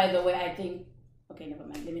 And by the way, I think, okay, never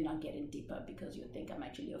mind. Let me not get in deeper because you think I'm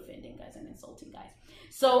actually offending guys and insulting guys.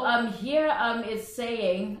 So here it's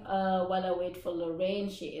saying, while I wait for Lorraine,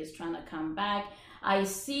 she is trying to come back. I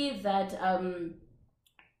see that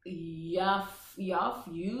Yaf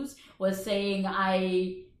Hughes was saying,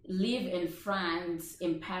 I live in France,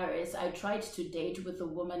 in Paris. I tried to date with a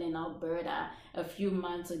woman in Alberta a few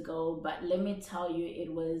months ago, but let me tell you,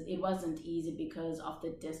 it wasn't easy because of the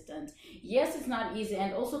distance. Yes, it's not easy,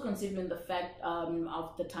 and also considering the fact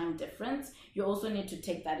of the time difference, you also need to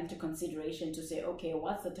take that into consideration to say, okay,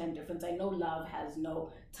 what's the time difference? I know love has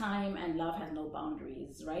no time and love has no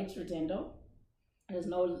boundaries, right, Rutendo? There's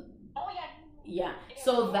no. Oh yeah. Yeah.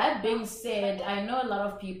 So that being said, I know a lot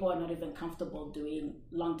of people are not even comfortable doing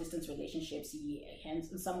long distance relationships. Yeah,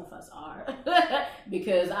 hence some of us are,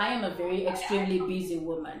 because I am a very extremely busy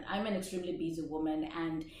woman. I'm an extremely busy woman,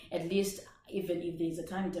 and at least even if there's a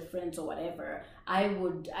time difference or whatever,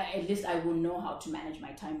 at least I will know how to manage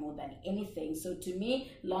my time more than anything. So to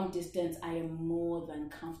me, long distance, I am more than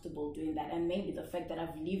comfortable doing that. And maybe the fact that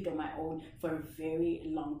I've lived on my own for a very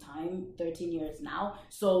long time, 13 years now.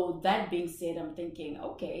 So that being said, I'm thinking,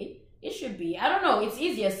 okay, it should be, I don't know, it's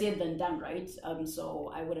easier said than done, right?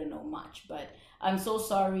 So I wouldn't know much, but I'm so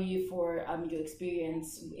sorry for your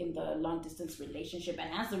experience in the long distance relationship,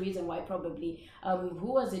 and that's the reason why probably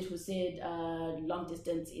who was it who said long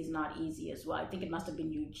distance is not easy as well? I think it must have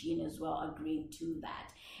been Eugene as well agreeing to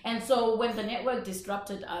that. And so when the network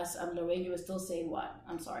disrupted us, Lorraine, you were still saying what?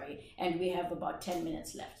 I'm sorry, and we have about 10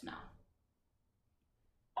 minutes left now.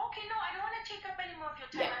 Okay, no, I don't want to take up any more of your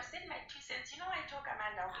time. I've said my 2 cents. You know, I talk,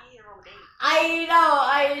 Amanda. I'll be here all day. I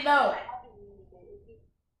know.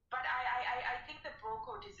 But I think the bro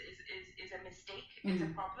code is a mistake. It's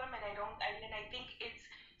a problem, and I think it's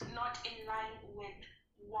not in line with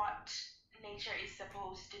what nature is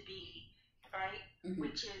supposed to be, right?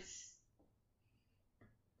 Which is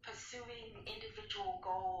pursuing individual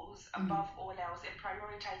goals above all else and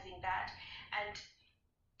prioritizing that. And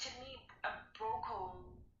to me, a bro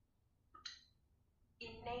code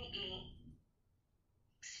innately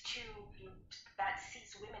to that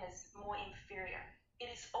sees women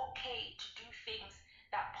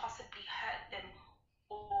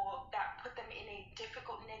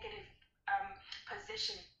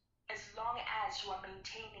position as long as you are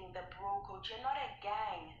maintaining the bro code. You're not a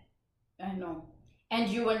gang. I know. And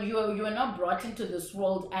you are not brought into this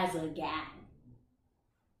world as a gang.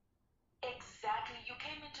 Exactly. You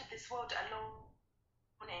came into this world alone,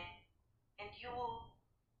 and you will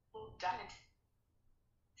done it.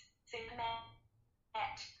 Same man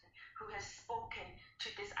who has spoken to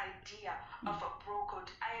this idea of a bro code.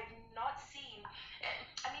 I have not seen.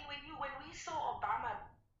 I mean, when we saw Obama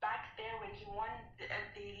back there when he won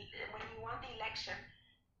the election,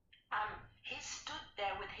 he stood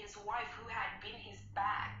there with his wife who had been his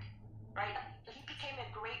back, right? He became a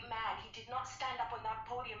great man. He did not stand up on that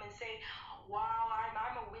podium and say, "Wow,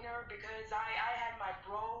 I'm a winner because I had my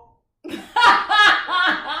bro."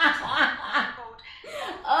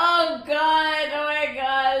 Oh God! Oh my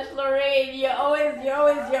gosh, Lorraine,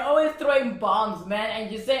 you're always throwing bombs, man.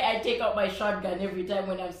 And you say I take out my shotgun every time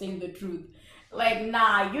when I'm saying the truth. Like,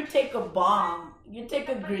 nah, you take a bomb, you take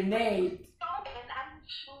a grenade. And I'm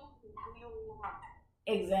sure who you are.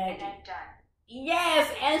 Exactly. And I'm done. Yes,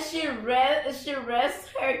 and she rests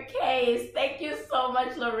her case. Thank you so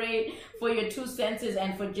much, Lorraine, for your 2 cents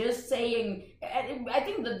and for just saying. I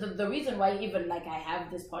think the reason why even like I have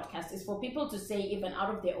this podcast is for people to say even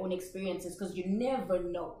out of their own experiences, because you never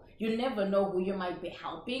know. You never know who you might be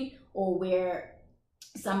helping or where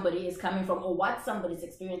somebody is coming from or what somebody's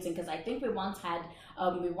experiencing. Because I think we once had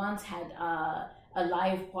a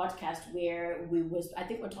live podcast where I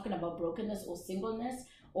think we're talking about brokenness or singleness,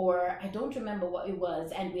 or I don't remember what it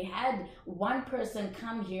was, and we had one person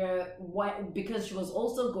come here because she was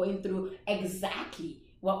also going through exactly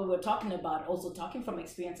what we were talking about, also talking from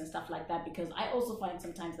experience and stuff like that, because I also find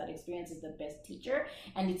sometimes that experience is the best teacher,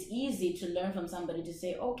 and it's easy to learn from somebody to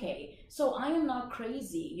say, okay, so I am not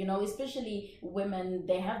crazy, especially women,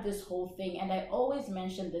 they have this whole thing, and I always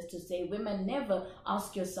mention this to say, women, never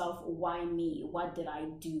ask yourself, why me? What did I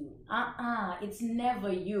do? It's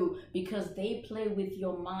never you, because they play with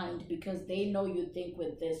your mind, because they know you think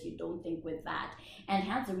with this, you don't think with that, and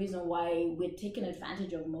hence the reason why we're taken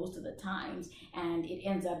advantage of most of the times, and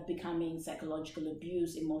it ends up becoming psychological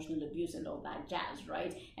abuse, emotional abuse, and all that jazz,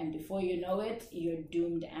 right? And before you know it, you're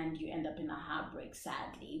doomed and you end up in a heartbreak,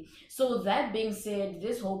 sadly. So that being said,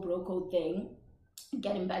 this whole bro code thing,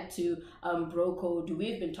 getting back to bro code,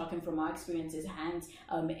 we've been talking from our experiences, hence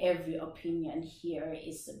every opinion here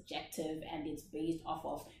is subjective and it's based off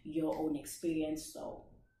of your own experience. So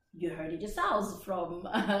you heard it yourselves from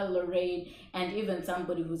Lorraine, and even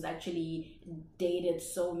somebody who's actually dated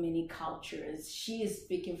so many cultures. She is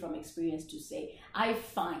speaking from experience to say, I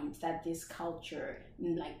find that this culture,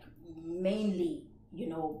 like mainly,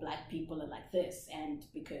 Black people are like this, and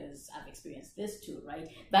because I've experienced this too, right?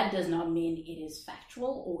 That does not mean it is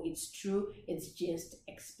factual or it's true. It's just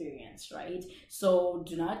experience, right? So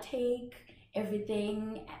do not take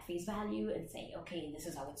everything at face value and say, okay, this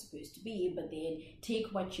is how it's supposed to be, but then take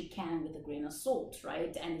what you can with a grain of salt,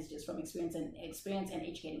 right? And it's just from experience and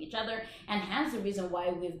educating each other. And hence the reason why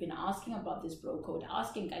we've been asking about this bro code,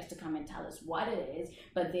 asking guys to come and tell us what it is,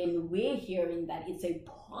 but then we're hearing that it's a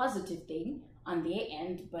positive thing on their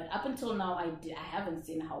end, but up until now I haven't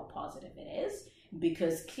seen how positive it is,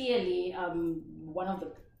 because clearly one of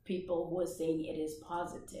the people who was saying it is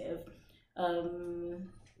positive,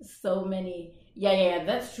 so many, yeah,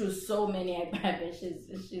 that's true, so many, I bet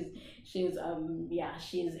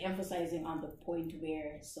she's emphasizing on the point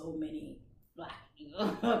where so many Black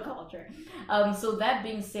culture. So that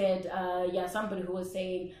being said, somebody who was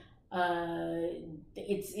saying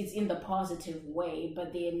it's in the positive way,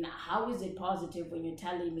 but then how is it positive when you're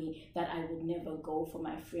telling me that I would never go for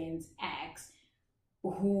my friend's ex,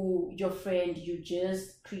 who your friend, you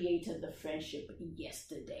just created the friendship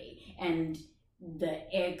yesterday, and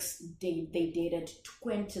the ex they dated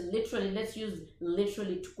 20,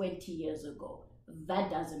 literally 20 years ago? That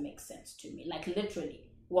doesn't make sense to me, like literally.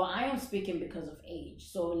 Well, I am speaking because of age.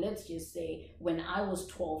 So let's just say when I was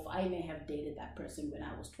 12, I may have dated that person when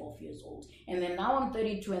I was 12 years old. And then now I'm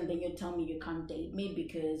 32 and then you tell me you can't date me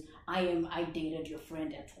because I dated your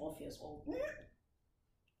friend at 12 years old.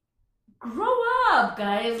 Grow up,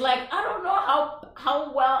 guys. Like, I don't know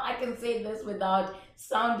how well I can say this without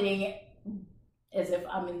sounding as if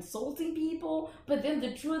I'm insulting people. But then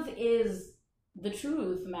the truth is the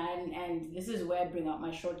truth, man. And this is where I bring out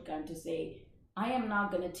my shotgun to say, I am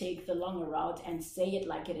not going to take the longer route and say it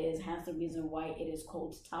like it is, hence the reason why it is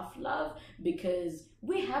called tough love, because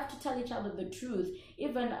we have to tell each other the truth.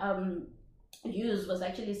 Even used was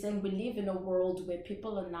actually saying we live in a world where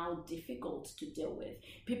people are now difficult to deal with.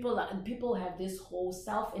 People have this whole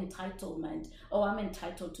self entitlement. Oh, I'm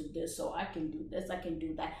entitled to this, so I can do this, I can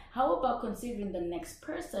do that. How about considering the next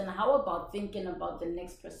person? How about thinking about the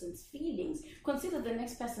next person's feelings? Consider the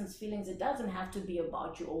next person's feelings. It doesn't have to be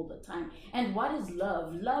about you all the time. And what is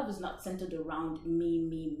love? Love is not centered around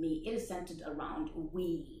me. It is centered around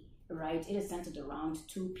we, right? It is centered around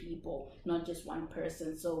two people, not just one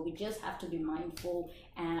person. So we just have to be mindful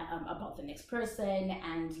about the next person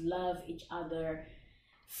and love each other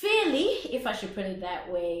fairly, if I should put it that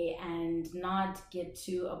way, and not get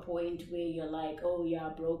to a point where you're like, oh yeah,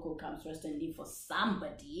 Broco comes first and leave for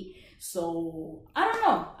somebody. So I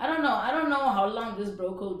don't know how long this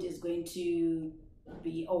Broco is going to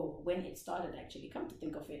be. Oh, when it started, actually, come to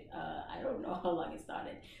think of it, I don't know how long it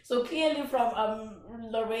started. So clearly from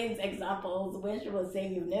Lorraine's examples, when she was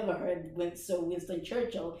saying you've never heard Sir Winston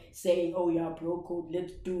Churchill saying, oh yeah, bro code,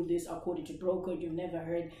 let's do this according to bro code. You've never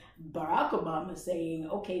heard Barack Obama saying,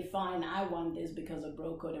 okay, fine, I want this because of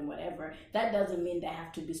bro code and whatever. That doesn't mean they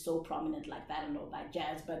have to be so prominent like that and all that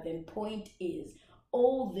jazz. But then point is,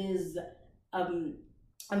 all these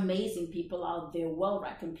amazing people out there,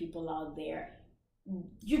 well-reckoned people out there,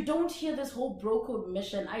 you don't hear this whole bro code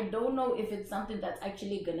mission. I don't know if it's something that's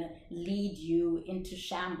actually gonna lead you into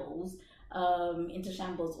shambles,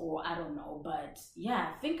 or I don't know. But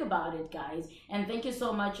yeah, think about it, guys. And thank you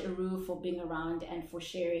so much, Aru, for being around and for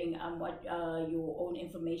sharing what your own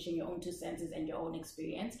information, your own 2 cents, and your own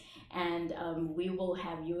experience. And we will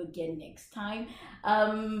have you again next time.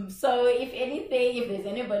 So if anything, if there's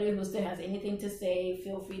anybody who still has anything to say,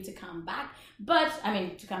 feel free to come back. But I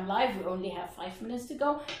mean, to come live, we only have 5 minutes to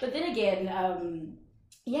go. But then again,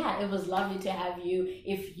 yeah, it was lovely to have you.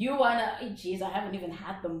 If you wanna, geez, I haven't even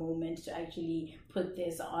had the moment to actually put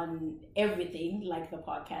this on everything, like the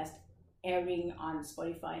podcast airing on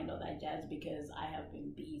Spotify and all that jazz, because I have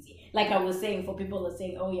been busy. Like I was saying, for people who are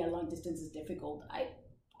saying, oh yeah, long distance is difficult. I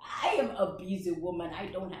am a busy woman. I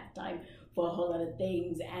don't have time for a whole lot of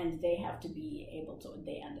things, and they have to be able to,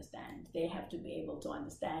 they understand. They have to be able to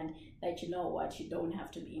understand that, you know what, you don't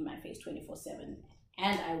have to be in my face 24/7.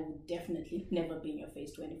 And I would definitely never be in your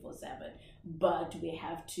face 24/7. But we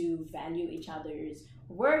have to value each other's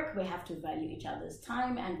work, we have to value each other's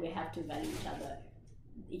time, and we have to value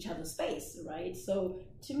each other's space, right? So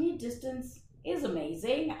to me, distance is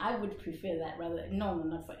amazing. I would prefer that rather, no,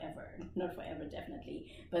 not forever, not forever, definitely.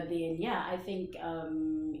 But then yeah, I think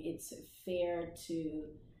it's fair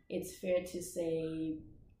to say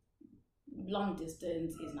long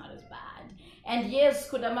distance is not as bad. And yes,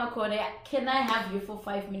 Kudama Kore, can I have you for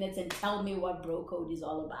 5 minutes and tell me what bro code is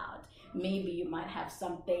all about? Maybe you might have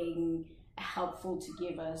something helpful to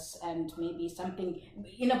give us, and maybe something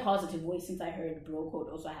in a positive way, since I heard bro code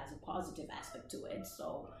also has a positive aspect to it.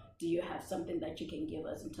 So do you have something that you can give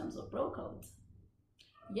us in terms of bro codes?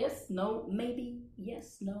 Yes, no, maybe.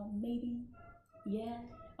 Yes, no, maybe. Yeah.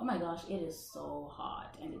 Oh my gosh, it is so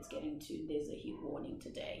hot, and it's getting to, there's a heat warning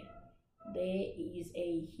today. There is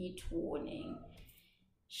a heat warning.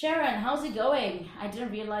 Sharon, how's it going? I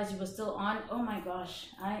didn't realize you were still on. Oh my gosh,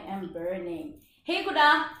 I am burning. Hey,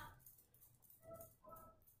 Kuda.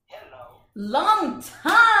 Hello. Long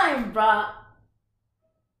time, bruh.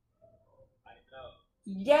 I know.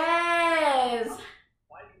 Yes.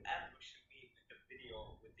 Why are you ambushing me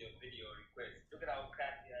with your video request? Look at how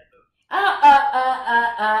crappy I look.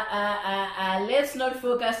 Let's not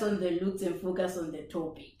focus on the looks and focus on the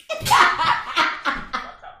topic. What's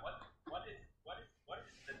up? What is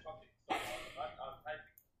the topic? So I'll type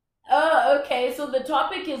it. Oh, okay. So the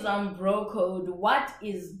topic is on bro code. What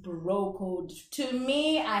is bro code? To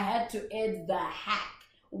me, I had to add the hack.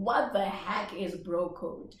 What the heck is bro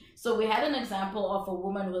code? So we had an example of a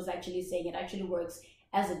woman who was actually saying it actually works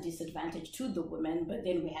as a disadvantage to the women, but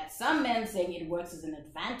then we had some men saying it works as an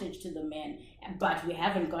advantage to the men, but we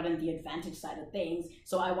haven't gotten the advantage side of things.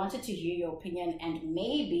 So I wanted to hear your opinion, and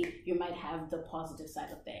maybe you might have the positive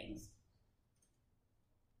side of things.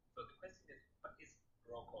 So the question is, what is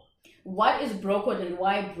bro code? What is bro code, and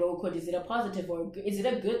why bro code? Is it a positive, or is it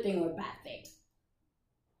a good thing or a bad thing?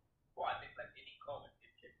 Well, I think like any code,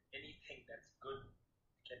 anything that's good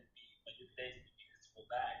can be manipulated and used for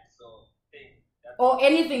bad. So or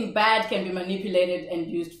anything bad can be manipulated and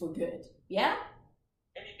used for good. Yeah?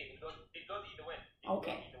 Anything. It goes either way.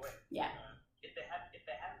 Okay. Either way. Yeah. In the hands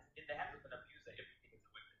of an abuser, everything is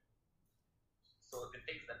a weapon. So the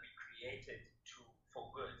things that we created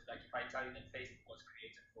for good, like if I tell you that Facebook was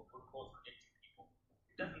created for good cause, connecting people,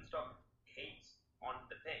 it doesn't stop hate on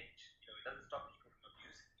the page. It doesn't stop people from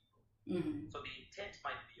abusing people. Mm-hmm. So the intent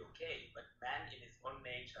might be okay, but man in his own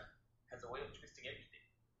nature has a way of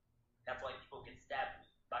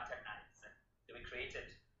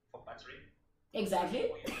Exactly.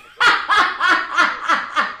 For you,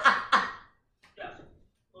 yeah,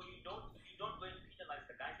 so you don't go and penalize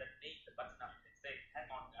the guys that make the button up and say, hang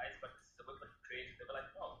on guys, but this is the weapon we created. They were like,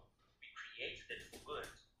 no, we created it for good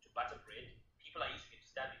to butter bread. People are using it to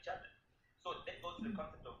stab each other. So then goes to the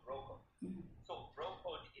concept of bro code. So bro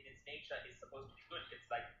code in its nature is supposed to be good. It's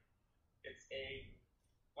like it's a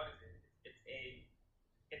what is it?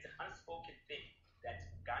 It's an unspoken thing that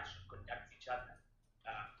guys should conduct each other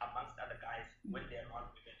amongst other guys when they're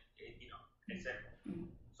around women, etc.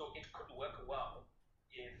 So it could work well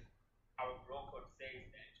if our bro code says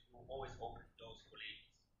that we always open doors for ladies.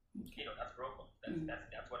 That's bro code.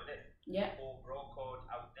 That's what it is. Yeah. Or bro code,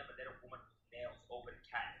 I would never let a woman with nails open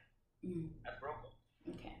can. That's bro code.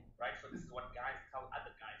 Okay. Right? So this is what guys tell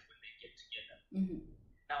other guys when they get together.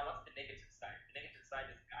 Now, what's the negative side? The negative side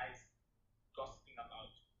is guys gossiping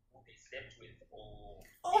about who they slept with or...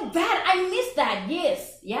 Oh, that! I missed that.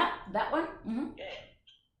 Yes. Yeah, that one. Yeah.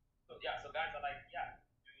 So guys are like, yeah,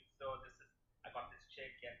 dude, so I got this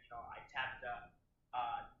chick and, I tapped her.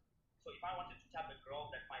 So if I wanted to tap a girl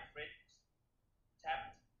that my friend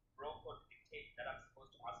tapped, bro code dictates that I'm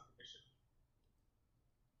supposed to ask permission.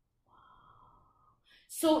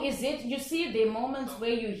 So is it, you see the moments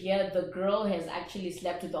where you hear the girl has actually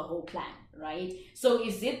slept with the whole clan, right? So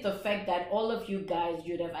is it the fact that all of you guys,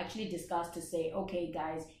 you'd have actually discussed to say, okay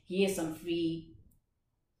guys, here's some free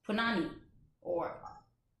punani, or...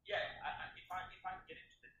 Yeah, if I get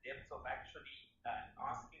into the depths of actually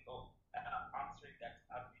asking or answering that,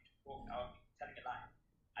 I'll be telling a lie.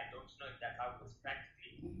 I don't know if that's how it was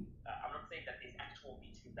practically. I'm not saying that there's actual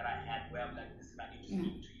meetings that I had where I'm like, this is not interesting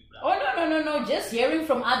to you. Oh, no. Just hearing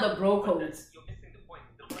from other bro codes. You're missing the point.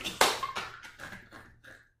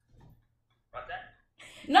 What's that?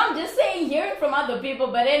 No, I'm just saying hearing from other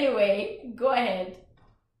people. But anyway, go ahead.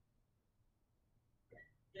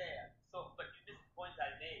 Yeah. So, but you missed the point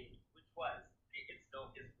I made, which was,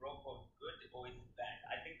 is bro code good or is it bad?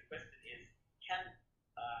 I think the question is, can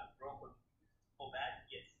bro code be used for bad?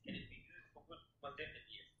 Yes. Can it be used for good? Most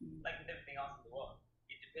definitely yes. Like with everything else in the world.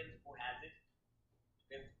 It depends who has it.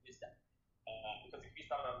 Depends who is that. Because if we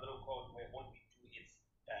start a little code where all we do is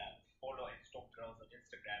follow and stalk girls on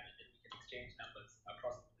Instagram and then we can exchange numbers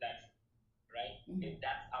across the platform, right? If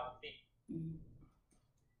that's our thing,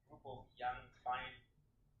 group of young, fine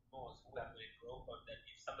boys who have a bro code that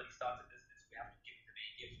if somebody starts a business, we have to give them a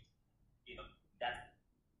gift. That's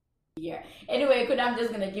Yeah. Anyway, I'm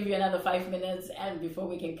just gonna give you another 5 minutes and before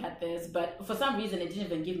we can cut this. But for some reason, it didn't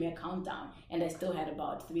even give me a countdown, and I still had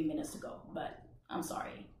about 3 minutes to go. But I'm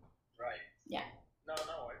sorry. right. Yeah. No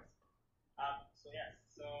worries.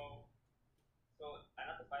 So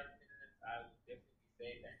another 5 minutes, I would definitely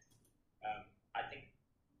say that I think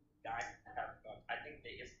guys I think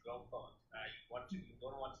there is girl code. You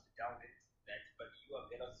don't want to delve into that, but you are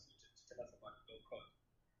better suited to tell us about girl code.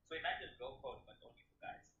 So imagine girl code, but only for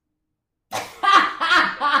guys.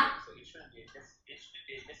 So it shouldn't be a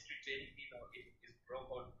mystery to any female. Is girl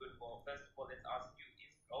code good for? First of all, let's ask you: is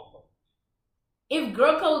girl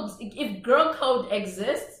code? If girl code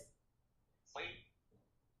exists, Wait.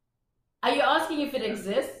 Are you asking if it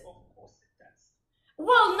exists? Of course it does.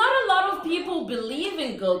 Well, not a lot of people believe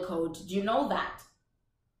in girl code. Do you know that?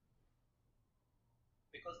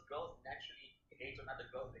 Because girls naturally hate on other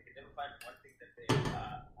girls. They can never find one thing that they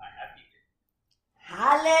are happy with.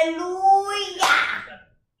 Hallelujah!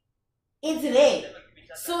 It's there.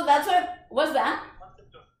 So that's what. What's that?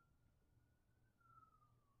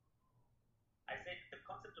 I said the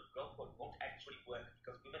concept of girl code won't actually work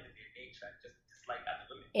because women in their nature just dislike other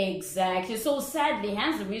women. Exactly. So sadly,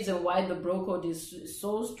 hence the reason why the bro code is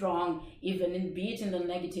so strong, even in be it in the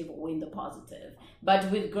negative or in the positive. But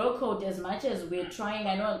with girl code, as much as we're trying,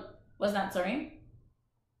 I know. What's that? Sorry.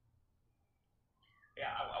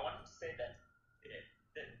 Yeah, I wanted to say that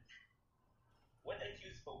whether it's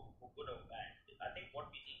used for good or bad, I think what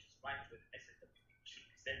we need to strike with a message that we should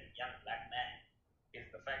be sending young black men is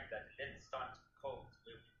the fact that let's start codes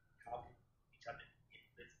where we help each other.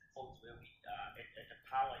 Let's codes where we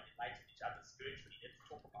empower and enlighten each other spiritually. Let's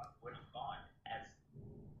talk about the word of God as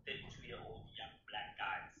 32-year-old young black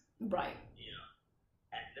guys. Right.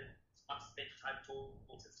 And let's not spend time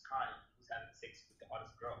towards this kind who's having sex with the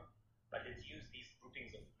hottest girl, but let's use these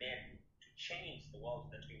groupings of men to change the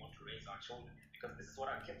world that we want to raise our children in. Because this is what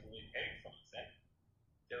our kids will inherit from us.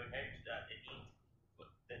 They'll inherit the need,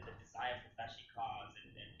 the desire for flashy cars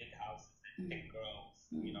and big houses and big girls,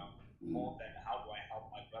 more than how do I help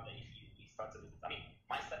my brother if he starts a business. I mean,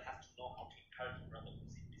 my son has to know how to encourage a brother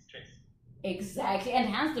who's in distress. Exactly. And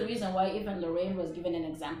hence the reason why even Lorraine was given an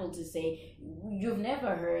example to say, you've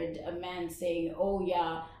never heard a man saying, oh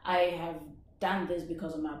yeah, I have done this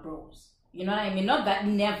because of my bros. You know what I mean? Not that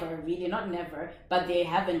never, really, not never, but they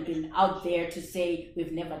haven't been out there to say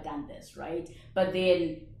we've never done this, right? But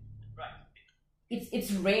then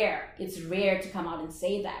it's rare. It's rare to come out and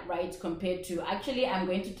say that, right? Compared to, actually, I'm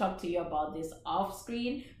going to talk to you about this off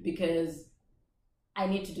screen because I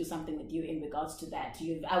need to do something with you in regards to that.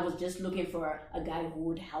 I was just looking for a guy who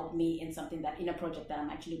would help me in something in a project that I'm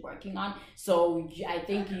actually working on. So I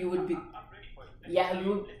think you would be. I'm ready for it. Yeah,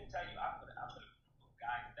 you. Let me tell you, I've got a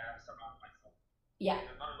guys that I've surrounded myself. Yeah.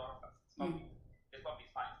 There's not a lot of us. It's probably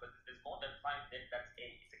fine, but there's more than 5. It's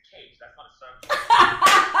a cage. That's not a circle.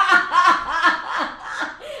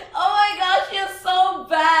 Oh my gosh, you're so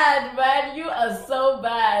bad, man. You are so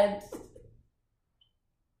bad.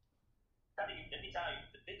 Let me tell you,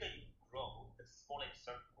 the bigger you grow, the smaller your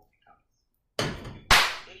circle becomes.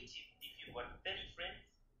 If you've got 30 friends,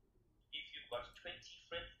 if you've got 20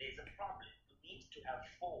 friends, there's a problem. You need to have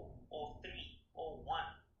 4 or 3 or 1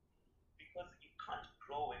 because you can't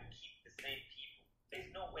grow and keep the same people.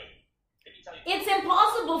 There's no way. Let me tell you. It's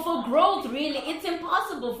impossible for growth, really. It's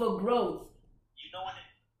impossible for growth. You know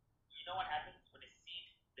what happens when the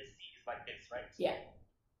seed is like this, right? Yeah.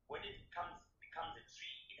 When it becomes a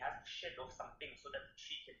tree, it has to shed off something so that the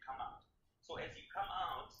tree can come out. So as you come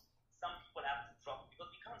out, some people have to drop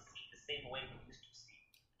because we can't see the same way we used to see.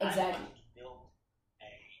 Exactly.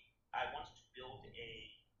 I wanted to build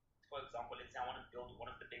for example, let's say I want to build one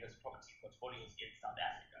of the biggest property portfolios in South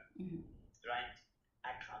Africa, right?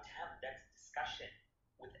 I can't have that discussion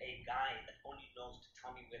with a guy that only knows to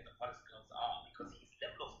tell me where the hottest girls are because his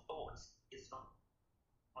level of thought is not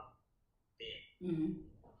there.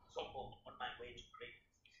 So on my way to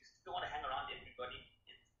greatness, if you still want to hang around everybody,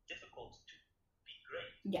 it's difficult to be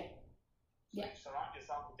great. Yeah. So you surround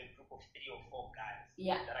yourself with a group of 3 or 4 guys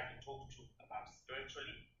that I can talk to about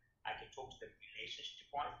spiritually. I can talk to them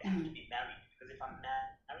relationship-wise. They have to be married because if I'm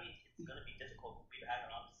married, it's going to be difficult for me to hang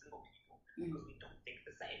around with single people because we don't think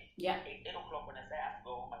the same. Yeah. 8 o'clock when I say I have to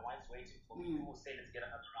go home, my wife's waiting for me. People will say, let's get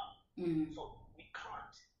another round. So we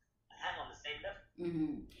can't hang on the same level.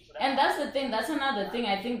 So and that's the thing. That's another thing.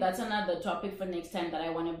 I think that's another topic for next time that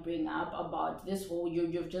I want to bring up about this whole.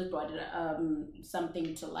 You've just brought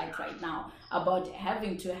something to light right now about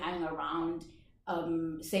having to hang around.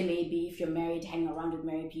 Say maybe if you're married, hang around with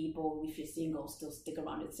married people. If you're single, still stick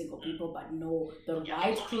around with single people, but know the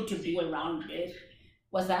right crew to be around with.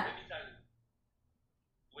 What's that? Let me tell you,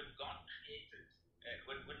 when God created,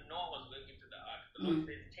 when Noah was going into the ark, the Lord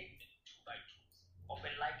says, take me 2 by 2s of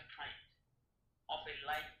a like kind.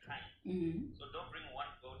 So don't bring 1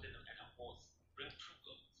 goat and a horse. Bring 2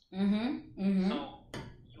 goats.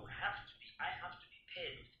 So I have to be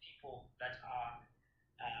paired with people that are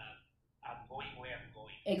going where I'm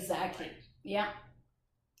going. Exactly. Right? Yeah.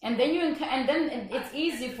 And then it's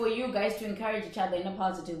easy for you guys to encourage each other in a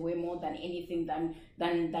positive way more than anything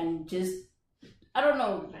than just, I don't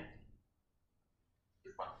know.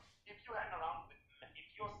 If you hang around if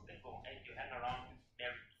you're single and you hang around with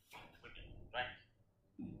married women, right?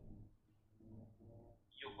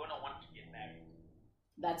 You're gonna want to get married.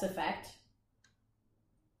 That's a fact.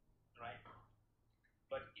 Right?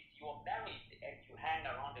 But if you're married and you hang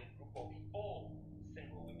around a group of 4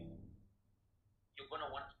 single women, you're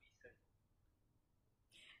gonna want to be single.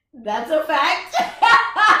 That's a fact.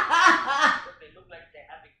 Because they look like they're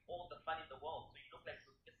having all the fun in the world, so you look like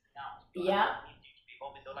you're missing out. Yeah. Need you to be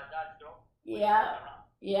home and they're like, guys, girl.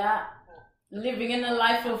 Yeah. Living in a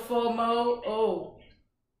life of FOMO. Oh.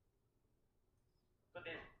 So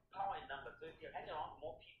there's power in numbers. So if you're hanging around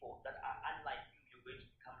more people that are unlike you, you're going to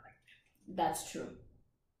become like them. That's true.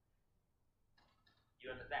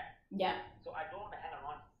 You understand? Yeah. So I don't want to hang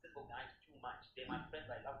around single guys too much. They're my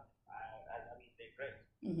friends. I love them. I mean, they're great.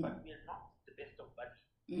 But we're not the best of buddies.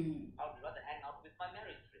 I would rather hang out with my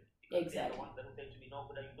married friends. Because they're the ones that will say to me, no,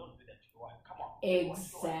 but you don't do that to your wife. Come on.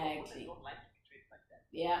 Exactly. They don't like to be treated like that.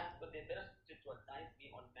 Yeah. But they're better suited to advise me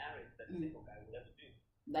on marriage than a single guy would ever do.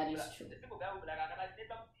 That is true. The single guy would be like, I'm going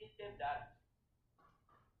to teach them that.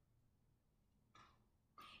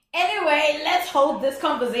 Anyway, let's hold this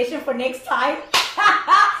conversation for next time.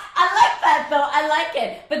 I like that though. I like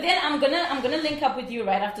it. But then I'm gonna link up with you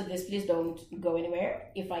right after this. Please don't go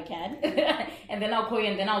anywhere if I can. And then I'll call you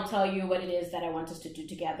and then I'll tell you what it is that I want us to do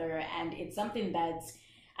together. And it's something that's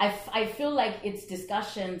I feel like it's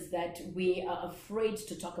discussions that we are afraid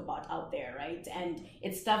to talk about out there, right? And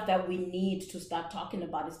it's stuff that we need to start talking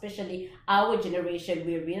about, especially our generation.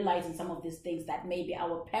 We're realizing some of these things that maybe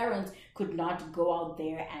our parents could not go out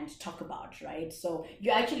there and talk about, right? So you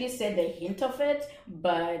actually said a hint of it,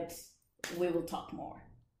 but we will talk more.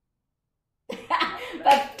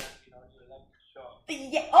 But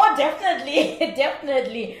Yeah, oh, definitely,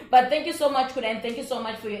 definitely. But thank you so much, Kuda, and thank you so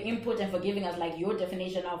much for your input and for giving us like your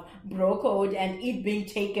definition of bro code and it being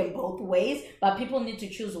taken both ways. But people need to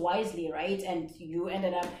choose wisely, right? And we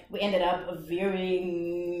ended up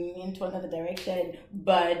veering into another direction,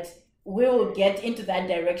 but we will get into that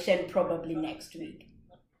direction probably next week.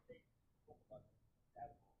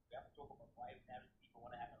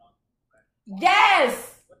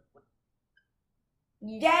 Yes,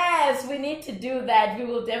 yes, we need to do that. We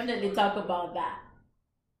will definitely talk about that.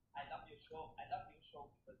 I love your show. I love your show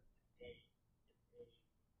because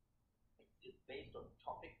it's based on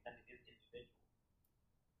topics and it is individual,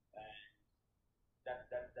 and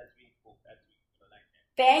that's really cool. That's really cool. I like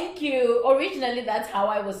that. Thank you. Originally, that's how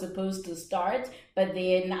I was supposed to start, but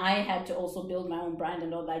then I had to also build my own brand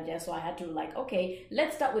and all that jazz. So I had to like, okay,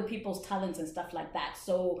 let's start with people's talents and stuff like that.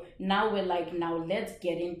 So now we're like, now let's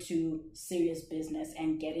get into serious business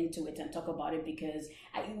and get into it and talk about it because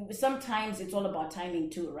sometimes it's all about timing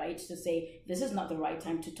too, right? To say this is not the right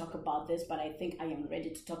time to talk about this, but I think I am ready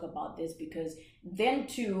to talk about this because then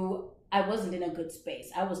too, I wasn't in a good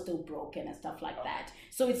space. I was still broken and stuff like that.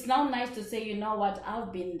 So it's now nice to say, you know what,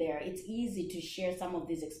 I've been there. It's easy to share some of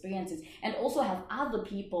these experiences and also have other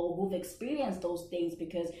people who've experienced those things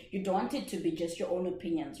because you don't want it to be just your own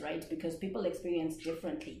opinions, right? Because people experience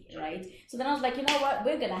differently, right? So then I was like, you know what,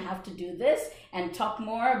 we're going to have to do this and talk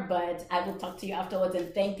more, but I will talk to you afterwards.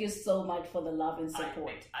 And thank you so much for the love and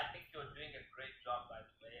support. I think you're doing a great job, by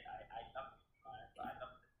the way. I love you. I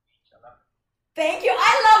love the speech. I love Thank you.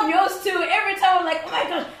 I love yours too. Every time I'm like, oh my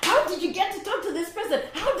gosh, how did you get to talk to this person?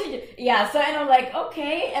 How did you? Yeah, so and I'm like,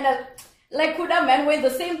 okay. And like Kuda, man, we're in the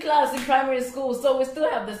same class in primary school, so we still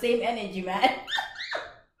have the same energy, man.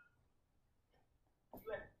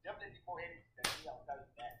 you are definitely more energy than me. I'll tell you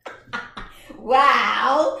that.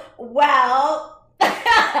 Wow. Well,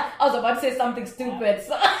 I was about to say something stupid.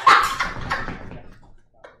 So.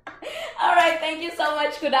 All right, thank you so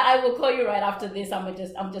much, Kuda. I will call you right after this. I'm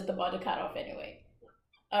just about to cut off anyway.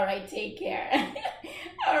 All right, take care.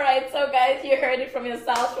 All right, so guys, you heard it from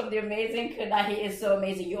yourselves from the amazing Kuda. He is so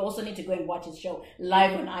amazing. You also need to go and watch his show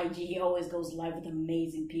live on IG. He always goes live with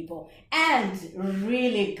amazing people and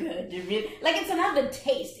really good. Really, like it's another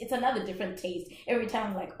taste. It's another different taste. Every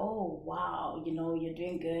time I'm like, oh wow, you know, you're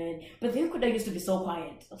doing good. But then Kuda used to be so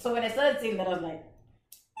quiet. So when I started seeing that, I was like,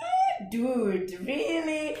 dude,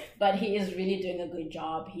 really? But he is really doing a good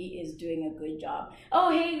job. He is doing a good job.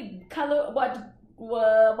 Oh, hey, color, what?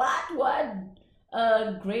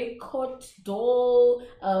 Grey Coat Doll,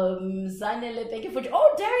 Zanele, thank you for.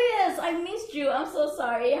 Oh, Darius, I missed you. I'm so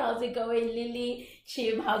sorry. How's it going, Lily?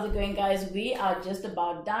 Chim, how's it going, guys? We are just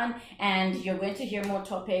about done, and you're going to hear more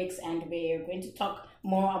topics, and we're going to talk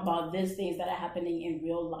more about these things that are happening in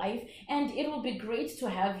real life. And it will be great to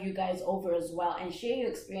have you guys over as well and share your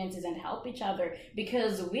experiences and help each other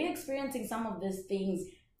because we're experiencing some of these things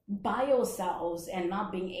by ourselves and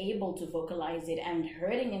not being able to vocalize it and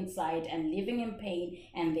hurting inside and living in pain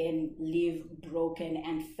and then live broken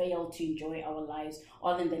and fail to enjoy our lives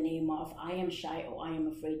all in the name of I am shy or I am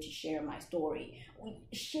afraid to share my story.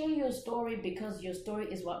 Share your story because your story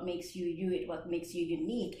is what makes you you, it what makes you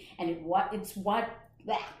unique, and it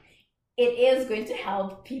is going to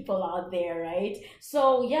help people out there, right?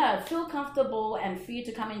 So yeah, feel comfortable and free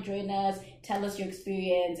to come and join us, tell us your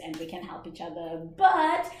experience, and we can help each other.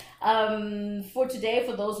 But for today,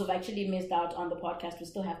 for those who've actually missed out on the podcast, we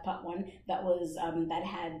still have part one that was that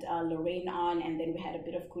had Lorraine on, and then we had a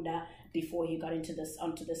bit of Kuda before he got onto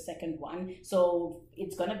the second one. So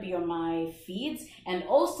it's gonna be on my feeds, and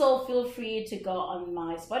also feel free to go on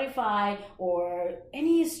my Spotify or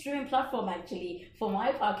any streaming platform actually for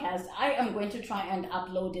my podcast. I am going to try and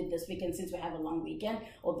upload it this weekend since we have a long weekend,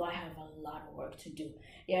 although I have a lot of work to do.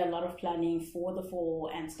 Yeah, a lot of planning for the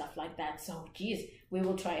fall and stuff like that. So geez, we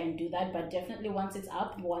will try and do that, but definitely once it's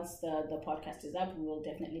up, once the podcast is up, we will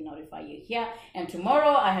definitely notify you here. And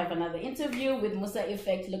tomorrow I have another interview with Musa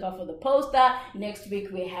Effect. Look out for the poster. Next week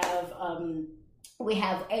we have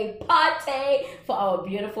a party for our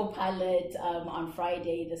beautiful pilot on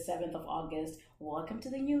Friday, the 7th of August. Welcome to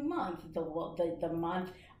the new month, the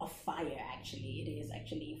month of fire. Actually, it is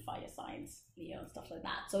actually fire signs, and stuff like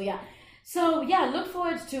that. So yeah, look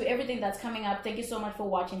forward to everything that's coming up. Thank you so much for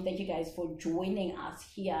watching. Thank you guys for joining us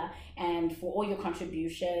here and for all your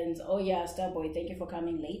contributions. Oh yeah, Starboy, thank you for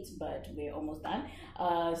coming late, but we're almost done.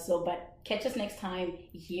 But catch us next time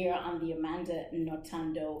here on the Amanda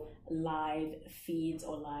Notando live feeds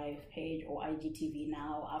or live page or IGTV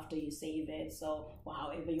now after you save it. So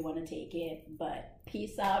however you want to take it. But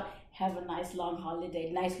peace out. Have a nice long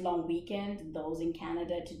holiday, nice long weekend. Those in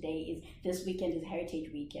Canada, this weekend is Heritage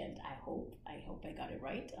Weekend. I hope I got it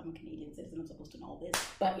right. I'm a Canadian citizen. I'm supposed to know this,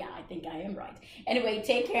 but yeah, I think I am right. Anyway,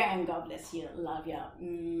 take care and God bless you. Love you.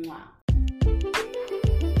 Mwah.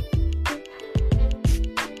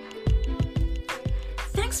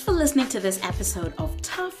 Thanks for listening to this episode of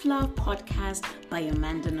Tough Love Podcast by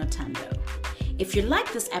Amanda Notando. If you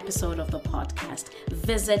like this episode of the podcast,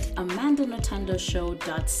 visit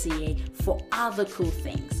amandanotandoshow.ca for other cool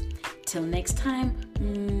things. Till next time,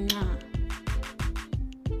 mwah.